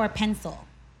 Pen or pencil?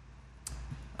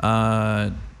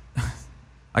 I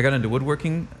got into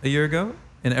woodworking a year ago,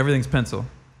 and everything's pencil.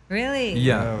 Really?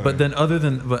 Yeah, but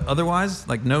otherwise,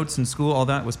 like notes in school, all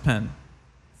that was pen.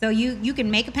 So you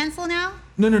can make a pencil now?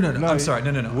 No. I'm sorry.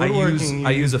 No.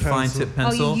 I use a fine tip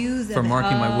pencil for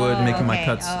marking my wood, making my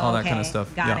cuts, all that kind of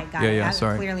stuff. Got it. Yeah,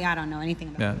 sorry. Clearly, I don't know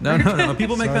anything about it. No.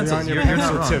 People make pencils. You're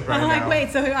not wrong. Tip right I'm like, now.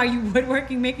 wait, so are you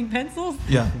woodworking making pencils?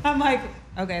 Yeah. I'm like,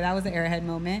 okay, that was an airhead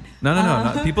moment.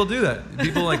 No. People do that.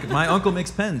 People like, my uncle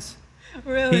makes pens.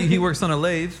 Really? He works on a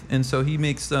lathe, and so he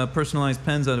makes personalized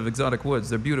pens out of exotic woods.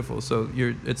 They're beautiful. So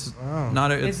it's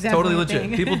totally legit.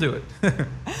 Thing. People do it.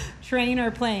 Train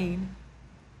or plane?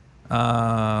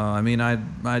 I mean, I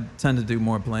tend to do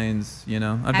more planes. I've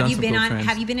done some cool trains.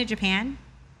 Have you been to Japan?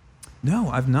 No,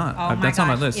 I've not. That's on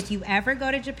my list. If you ever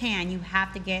go to Japan, you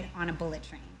have to get on a bullet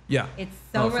train. Yeah. It's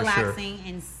so relaxing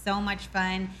and so much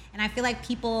fun. And I feel like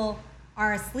people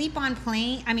are asleep on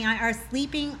are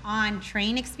sleeping on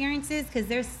train experiences because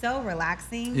they're so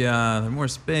relaxing. Yeah, they're more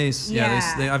space. Yeah,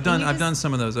 I've done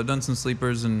some of those. I've done some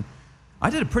sleepers, and I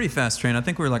did a pretty fast train. I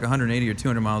think we were like 180 or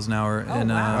 200 miles an hour,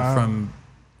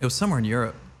 it was somewhere in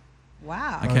Europe.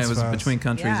 Wow. I can't. It was fast. Between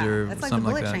countries or that's like something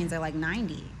the like that. bullet trains are like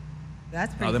 90.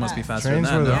 That's pretty. Oh, they must be faster Trains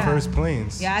than that. Trains were the first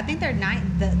planes. Yeah, I think they're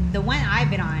the one I've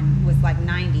been on was like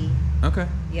 90. Okay.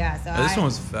 Yeah. So this one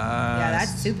was fast. Yeah,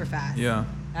 that's super fast. Yeah.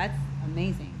 That's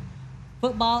amazing.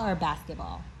 Football or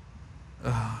basketball?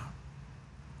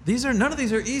 None of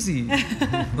these are easy.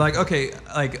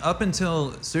 Up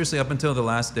until The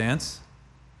Last Dance,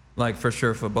 like for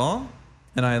sure football,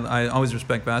 and I always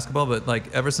respect basketball, but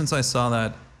like ever since I saw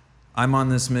that, I'm on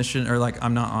this mission, or like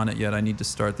I'm not on it yet. I need to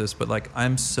start this, but like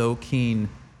I'm so keen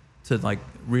to like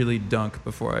really dunk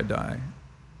before I die.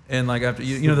 And like after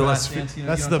The Last Dance,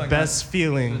 that's the best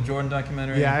feeling. The Jordan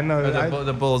documentary. Yeah, I know.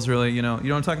 The Bulls really, you know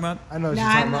what I'm talking about? I know what you're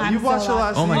talking about. You've watched a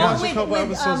lot. Oh my gosh. A couple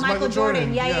episodes. Michael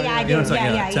Jordan. Yeah. I did.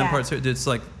 Yeah. 10 parts. It's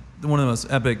like one of the most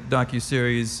epic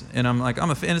docuseries, and I'm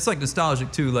a fan. And it's like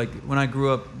nostalgic too. Like when I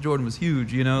grew up, Jordan was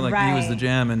huge. He was the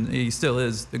jam, and he still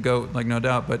is the GOAT, like no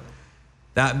doubt. But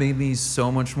that made me so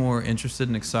much more interested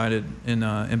and excited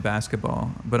in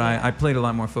basketball. But I played a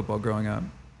lot more football growing up.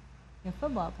 You're a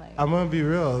football player. I'm gonna be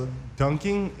real.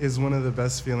 Dunking is one of the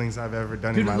best feelings I've ever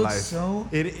done in my life. So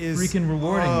it is freaking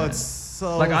rewarding. Oh, man. it's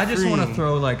so like I just want to freeing.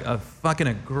 throw like a fucking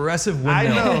aggressive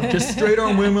windmill. I know. Just straight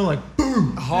arm windmill, like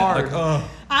boom, hard. Like,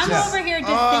 I'm Yes. over here just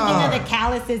thinking of the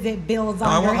calluses it builds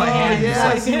I on your want my hands.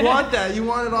 hand. Yes, you want that. You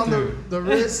want it on the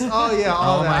wrist. Oh yeah,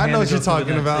 all Oh, that. my I hand know what goes you're to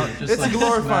talking the about. neck, too. Just It's like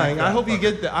glorifying. smack I hope you that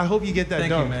get that. I hope you get that Thank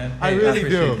dunk. you, man. I Hey, really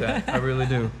appreciate do. That. I really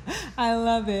do. I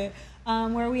love it.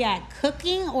 Where are we at?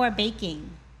 Cooking or baking?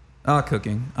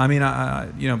 Cooking. I mean, I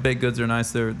you know, baked goods are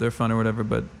nice. They're fun or whatever,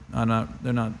 but they're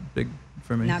not big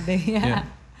for me. Not big. Yeah.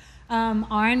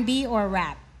 R&B or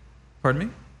rap? Pardon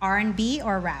me? R&B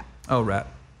or rap? Oh, rap.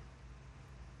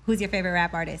 Who's your favorite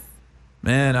rap artist?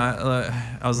 Man,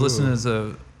 I was listening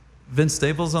to Vince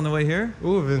Staples on the way here.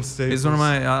 Ooh, Vince Staples. He's one of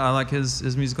my. I like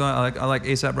his musical. I like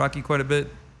A$AP Rocky quite a bit.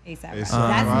 A$AP Rocky. A$AP That's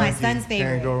my Rocky. son's favorite.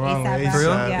 Can't go wrong with A$AP A$AP. Rocky. For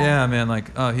real? A$AP. Yeah, man.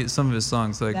 Like, some of his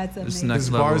songs, like, That's just amazing. next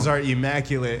His level. bars are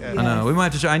immaculate. Yeah. I know. We might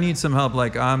have to try. I need some help.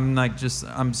 Like, I'm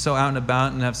so out and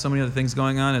about and have so many other things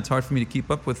going on. It's hard for me to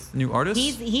keep up with new artists.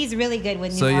 He's really good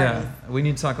with new So yeah, artists. we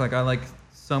need to talk. Like, I like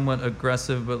somewhat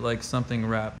aggressive, but like something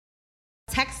rap.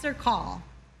 Text or call?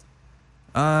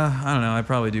 I don't know. I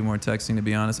probably do more texting, to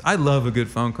be honest. I love a good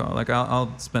phone call. Like,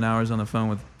 I'll spend hours on the phone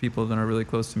with people that are really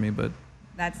close to me, but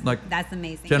That's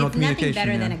amazing. general It's nothing communication,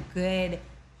 better than yeah. a good,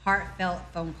 heartfelt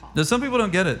phone call. some people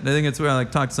don't get it. They think it's where I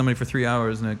like talk to somebody for 3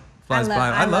 hours and it flies by.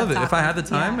 I love love it. If I talking. had the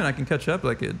time Yeah. and I can catch up,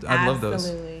 like I love those.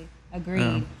 Absolutely. Agreed.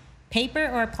 Yeah. Paper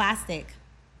or plastic?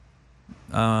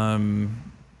 I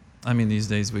mean, these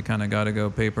days we kind of got to go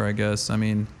paper, I guess. I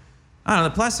mean, I don't know.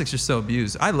 The plastic's just so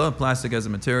abused. I love plastic as a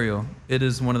material. It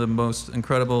is one of the most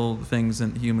incredible things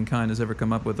that humankind has ever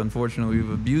come up with. Unfortunately, we've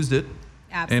abused it,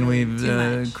 Absolutely. and Too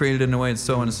we've much. created it in a way it's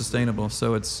so unsustainable.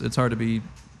 So it's hard to be,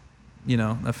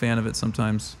 a fan of it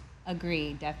sometimes.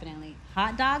 Agreed, definitely.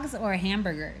 Hot dogs or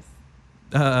hamburgers?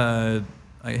 A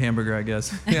hamburger, I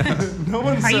guess. Yeah. No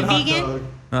one Are said you hot vegan?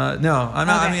 dog. No, I'm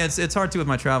not. I Okay. mean, it's hard too with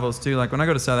my travels too. Like when I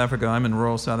go to South Africa, I'm in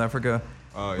rural South Africa.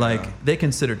 Oh, yeah. Like they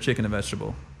consider chicken a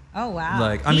vegetable. Oh, wow.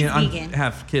 Like, I He's mean, I'm vegan.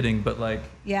 half kidding, but like,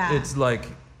 Yeah. it's like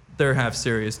they're half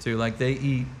serious too. Like they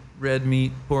eat red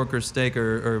meat, pork or steak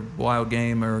or wild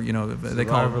game or, they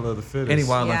call Survival of the fittest. any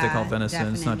wildlife they Yeah, call venison.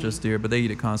 It's not definitely. just deer, but they eat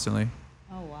it constantly.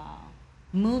 Oh, wow.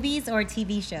 Movies or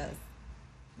TV shows?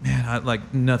 Man,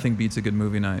 nothing beats a good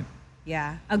movie night.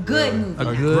 Yeah. A good Really? movie. A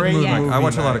night. good great movie. Yeah. Like, I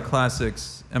watch a lot of night.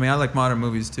 classics. I mean, I like modern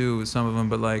movies too, some of them,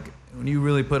 but like when you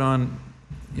really put on,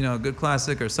 a good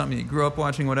classic or something you grew up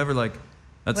watching, whatever, like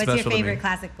that's What's special your favorite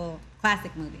to me.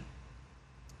 classic movie?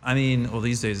 I mean, well,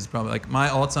 these days it's probably like my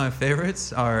all-time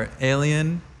favorites are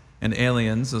Alien and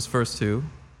Aliens, those first two,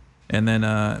 and then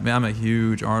man, I'm a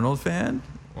huge Arnold fan,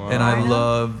 and I Arnold?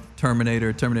 love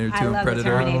Terminator 2, I and love the Predator.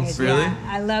 Terminators. Really? Yeah,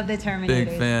 I love the Terminators. Big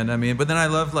fan. I mean, but then I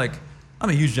love I'm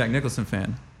a huge Jack Nicholson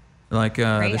fan. Like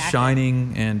Great The actor.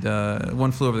 Shining and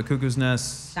One Flew Over the Cuckoo's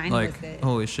Nest. Shining was like good.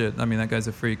 holy shit! I mean, that guy's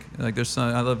a freak. Like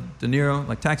I love De Niro.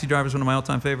 Like Taxi Driver's one of my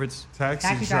all-time favorites. Taxi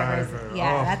Drivers. driver.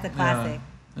 Yeah, Oh. that's a classic.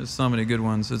 There's so many good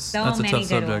ones. So That's a many tough good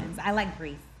subject. ones. I like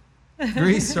Grease.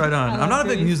 Grease, right on. I I'm love not a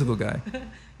big Grease. musical guy.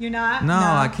 You're not? No,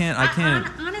 I can't- I can't.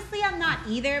 Honestly, I'm not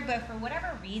either. But for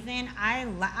whatever reason, I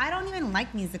don't even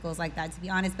like musicals like that, to be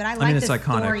honest. But I like mean, the it's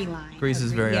iconic. storyline. Grease of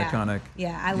is very yeah. iconic.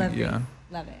 Yeah, I love Grease. Yeah.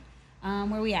 Love it.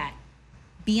 Where we at?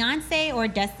 Beyonce or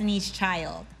Destiny's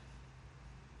Child?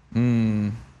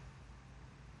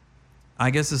 I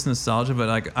guess it's nostalgia, but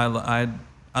like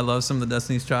I love some of the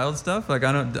Destiny's Child stuff. Like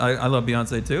I love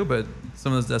Beyonce too, but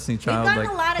some of those Destiny's Child We've gotten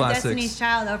like a lot classics. of Destiny's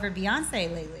Child over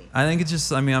Beyonce lately. I think it's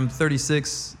just. I mean, I'm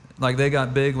 36. Like they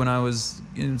got big when I was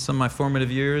in some of my formative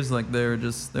years. Like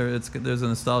there's a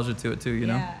nostalgia to it too. You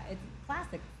know. Yeah, it's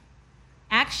classic.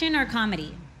 Action or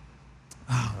comedy?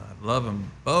 Oh, I love them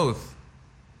both.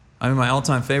 I mean, my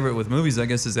all-time favorite with movies, I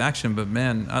guess, is action. But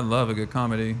man, I love a good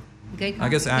comedy. Good comedy. I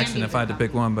guess Can be action a if I had good to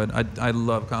pick comedy. one, but I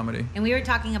love comedy. And we were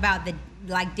talking about the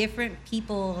different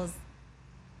people's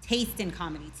taste in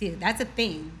comedy too. That's a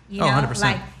thing. You Oh, know? 100%.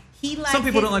 Like he likes Some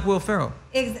people don't like Will Ferrell,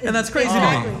 and that's crazy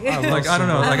exactly. to me. Like I don't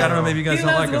know. Like I don't know. Maybe you guys He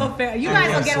don't loves like Will him. Ferrell. You I guys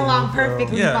will love get Will along Ferrell.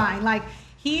 perfectly Yeah. fine. Like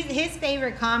his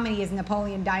favorite comedy is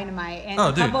Napoleon Dynamite. And Oh,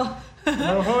 a dude. couple Napoleon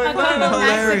a couple Dynamite,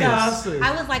 nights ago, hilarious.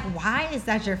 I was like, why is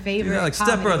that your favorite? Yeah, like Step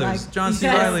comedy? Brothers, Like, John C.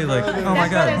 yes. Reilly. Like oh Step my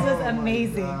Step god. Brothers was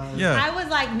amazing. Yeah. I was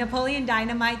like, Napoleon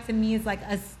Dynamite to me is like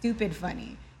a stupid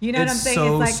funny. You know what I'm It's saying?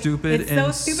 so It's like stupid it's so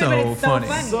and stupid, so but it's so funny.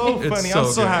 funny. So It's funny. so I'm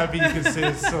so good. happy you could say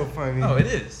it's so funny. Oh, it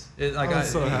is. I'm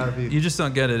so happy. You just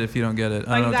don't get it if you don't get it.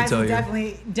 But I you don't know what guys to tell will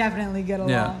you. definitely get along.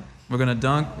 Yeah. We're gonna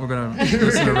dunk. We're gonna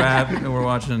listen to rap, and we're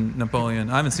watching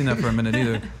Napoleon. I haven't seen that for a minute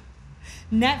either.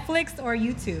 Netflix or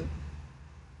YouTube?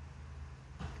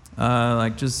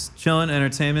 Like just chilling,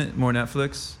 entertainment, more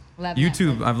Netflix. Love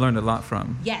YouTube, Netflix. I've learned a lot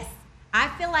from. Yes. I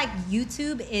feel like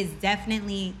YouTube is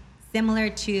definitely similar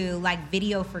to like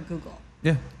video for Google.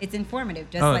 Yeah. It's informative,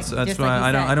 just That's just why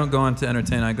like you I said. don't go on to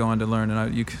entertain. I go on to learn,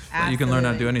 and you can learn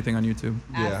how to do anything on YouTube.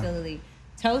 Yeah. Absolutely.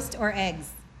 Toast or eggs?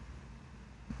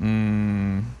 I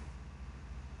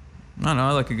don't know.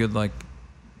 I like a good like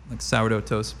sourdough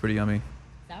toast. Pretty yummy.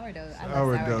 Sourdough. I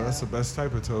love Sourdough. That's the best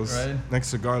type of toast. Right?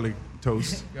 Next to garlic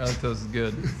toast. Garlic toast is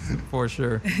good, for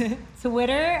sure.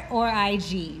 Twitter or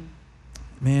IG?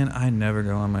 Man, I never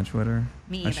go on my Twitter.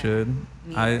 Me I either. should.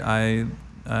 Me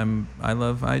I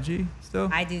love IG still.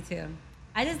 I do too.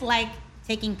 I just like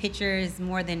taking pictures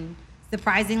more than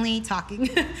surprisingly talking.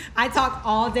 I talk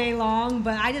all day long,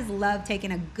 but I just love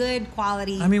taking a good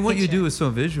quality I mean, what you picture. do is so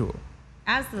visual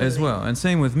Absolutely. as well, and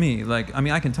same with me. Like, I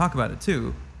mean, I can talk about it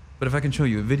too, but if I can show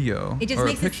you a video It just or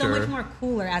makes a it so picture, much more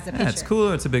cooler as a picture. yeah, it's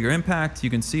cooler. It's a bigger impact. You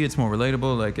can see it's more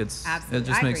relatable. Like it Absolutely.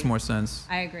 just I makes agree. more sense.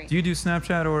 I agree. Do you do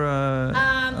Snapchat or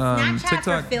Snapchat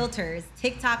TikTok? for filters.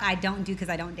 TikTok I don't do because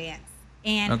I don't dance.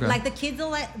 And Okay. like the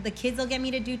kids will get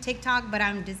me to do TikTok, but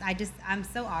I'm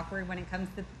so awkward when it comes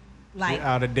to like You're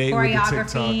out of date with the choreography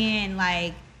TikTok. and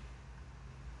like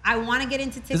I want to get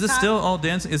into TikTok. Is it still all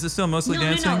dancing? Is it still mostly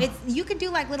dancing? No. It's you could do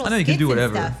like little. I know you can skits do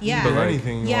and whatever. Stuff. Yeah. But, like,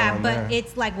 anything you Yeah, want but on there.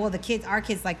 it's like, well, our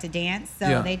kids like to dance, so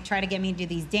Yeah. they try to get me to do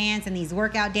these dance and these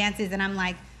workout dances, and I'm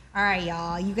like, all right,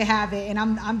 y'all, you can have it, and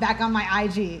I'm back on my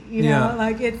IG. You know, Yeah.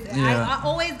 like it's. Yeah. I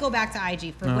always go back to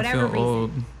IG for I whatever feel reason.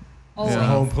 old. Always. It's a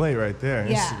home plate right there.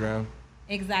 Yeah. Instagram.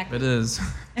 Exactly. It is.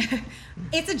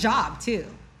 It's a job too.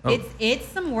 Oh. It's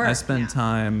some work. I spend now.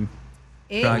 time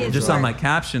It trying, is just on my work.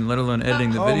 caption, let alone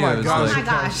editing the Oh my videos. gosh. Oh my like,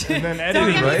 gosh! And then Don't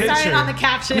editing, get me right? started Picture. on the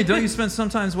caption. I mean, don't you spend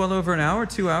sometimes well over an hour,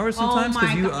 2 hours Oh sometimes?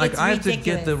 my you God, like it's I have to get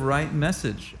ridiculous. the right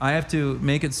message. I have to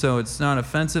make it so it's not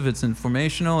offensive, it's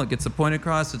informational, it gets the point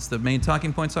across, it's the main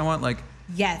talking points I want. Like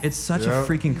Yes. it's such a Yep.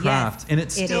 freaking craft, and it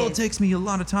it still is. takes me a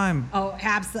lot of time. Oh,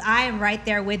 absolutely. I am right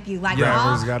there with you. Like, Yeah.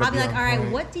 Grammars gotta I'll be be like, on all right,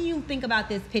 point. what do you think about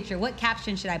this picture? What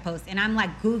caption should I post? And I'm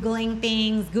like Googling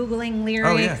things, Googling lyrics,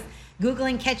 Oh, yeah.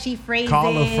 Googling catchy phrases.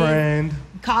 Call a friend.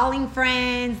 Calling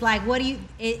friends. Like, it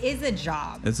is a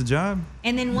job. It's a job.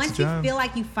 And then It's once a you job. feel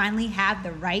like you finally have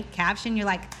the right caption, you're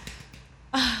like,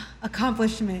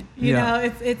 accomplishment. You Yeah.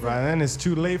 know, it's Right then, it's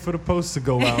too late for the post to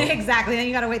go out. exactly. Then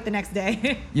you got to wait the next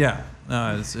day. Yeah.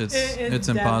 No, it's It's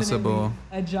impossible.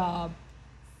 definitely a job.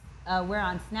 We're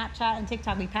on Snapchat and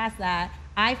TikTok. We passed that.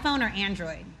 iPhone or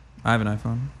Android? I have an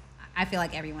iPhone. I feel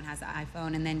like everyone has an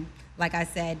iPhone. And then, like I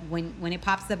said, when it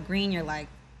pops up green, you're like,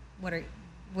 what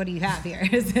do you have here?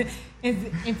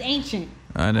 It's ancient.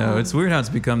 I know. It's weird how it's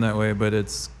become that way, but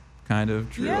it's kind of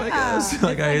true, I Yeah. guess. It's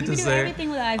Like, I like hate you to can do say. everything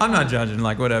with an I'm not iPhone. judging,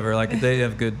 like, whatever. Like, they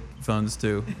have good phones,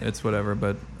 too. It's whatever,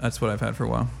 but that's what I've had for a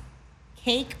while.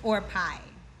 Cake or pie?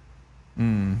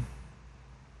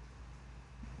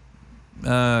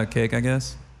 Cake, I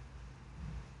guess.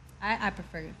 I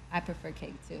prefer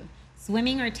cake too.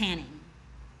 Swimming or tanning?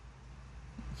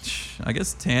 I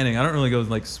guess tanning. I don't really go,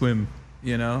 like, swim,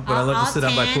 you know? But I love I'll to sit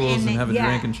out by tan pools and and then- have a yeah.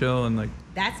 drink and chill and, like,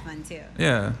 That's fun too.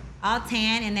 yeah. I'll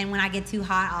tan, and then when I get too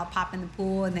hot, I'll pop in the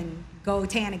pool and then go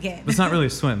tan again. It's not really a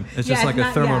swim. It's Yeah, just like a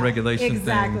not- thermoregulation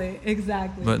exactly, thing.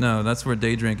 Exactly. But no, that's where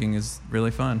day drinking is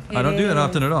really fun. I It don't do that is.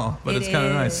 often at all, but It it's kind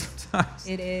of nice is. sometimes.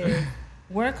 It is.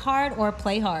 Work hard or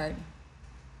play hard?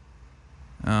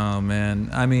 Oh,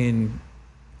 man. I mean,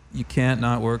 you can't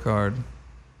not work hard.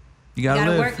 You gotta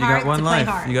gotta live. work You hard got one to play life.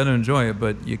 hard. You gotta enjoy it,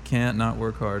 but you can't not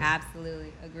work hard.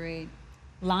 Absolutely. Agreed.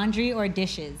 Laundry or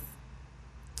dishes?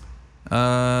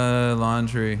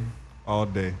 Laundry. All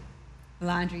day.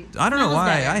 Laundry. I don't know Smells why.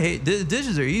 better. I hate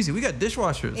dishes are easy. We got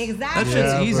dishwashers. Exactly. That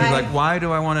shit's Yeah, easy. but- Like, why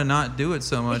do I want to not do it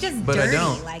so much? It's just but dirty. I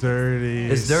don't. Like, Dirty.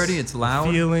 It's dirty. It's loud.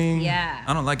 Feeling. yeah.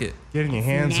 I don't like it. Getting your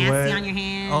hands Nasty wet. on your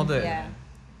hands. All day. Yeah.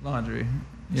 Laundry.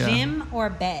 Yeah. Gym or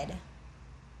bed?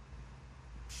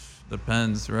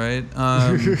 Depends, right?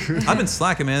 I've been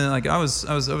slacking, man. Like I was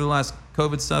over the last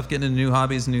COVID stuff, getting into new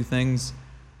hobbies, new things.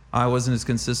 I wasn't as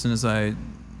consistent as I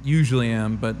usually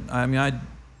am, but I mean,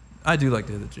 I do like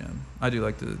to hit the gym. I do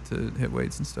like to hit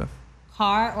weights and stuff.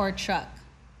 Car or truck?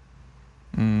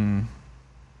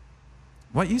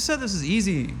 What you said this is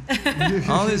easy.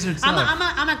 All these are tough. I'm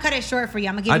gonna cut it short for you.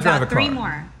 I'm gonna give I you drive about a car. three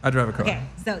more. I drive a car. Okay,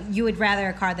 so you would rather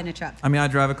a car than a truck? I mean, I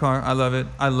drive a car. I love it.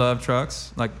 I love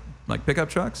trucks, like pickup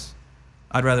trucks.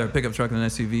 I'd rather a pickup truck than an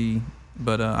SUV,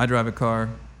 but I drive a car,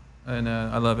 and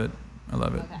I love it. I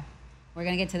love it. Okay. We're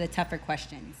gonna get to the tougher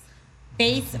questions.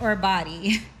 Face or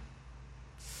body?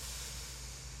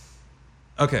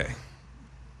 Okay.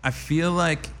 I feel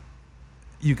like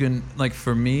you can, like,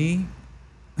 for me,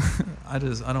 I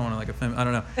don't want to like offend. I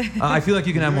don't know. I feel like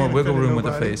you can have more wiggle room with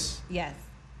the face. Yes.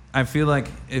 I feel like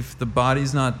if the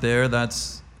body's not there,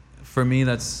 for me,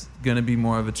 that's going to be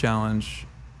more of a challenge.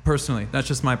 Personally, that's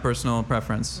just my personal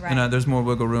preference. Right. And there's more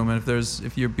wiggle room. And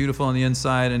if you're beautiful on the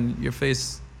inside and your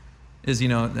face is,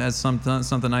 has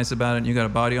something nice about it, and you got a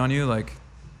body on you, like,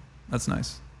 that's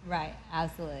nice. Right.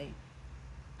 Absolutely.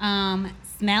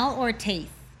 Smell or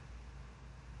taste?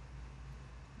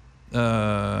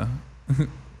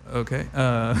 Okay.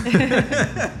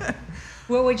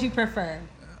 What would you prefer?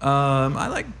 I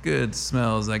like good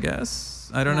smells, I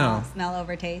guess. I don't know. Smell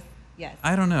over taste? Yes.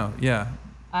 I don't know. Yeah.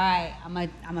 All right.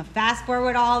 I'm a fast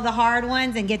forward all the hard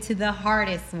ones and get to the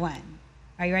hardest one.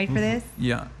 Are you ready for this?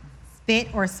 Yeah.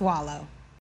 Spit or swallow?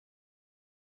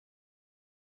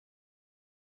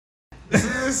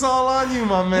 It's all on you,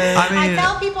 my man. I mean, I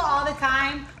tell people all the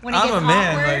time when it gets I'm a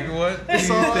man. awkward. Like, what do It's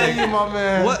you all think? on you, my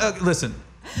man. What? Listen.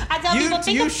 I tell people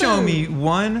think You of show food. me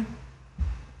one.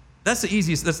 That's the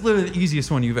easiest. That's literally the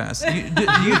easiest one you've asked.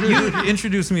 You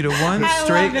introduced me to one I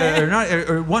straight love it.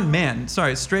 or one man.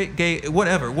 Sorry, straight, gay,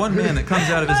 whatever. One man that comes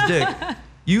out of his dick.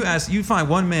 You find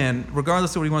one man,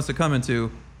 regardless of what he wants to come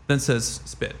into, then says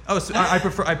spit. Oh, so I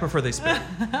prefer they spit.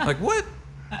 Like what?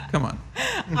 Come on.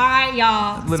 All right,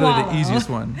 y'all. Literally swallow. the easiest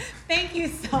one. Thank you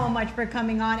so much for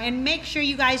coming on, and make sure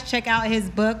you guys check out his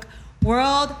book,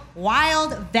 World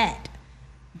Wild Vet,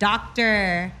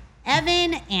 Dr.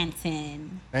 Evan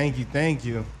Anton. Thank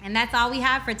you. And that's all we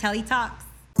have for Telli Talks.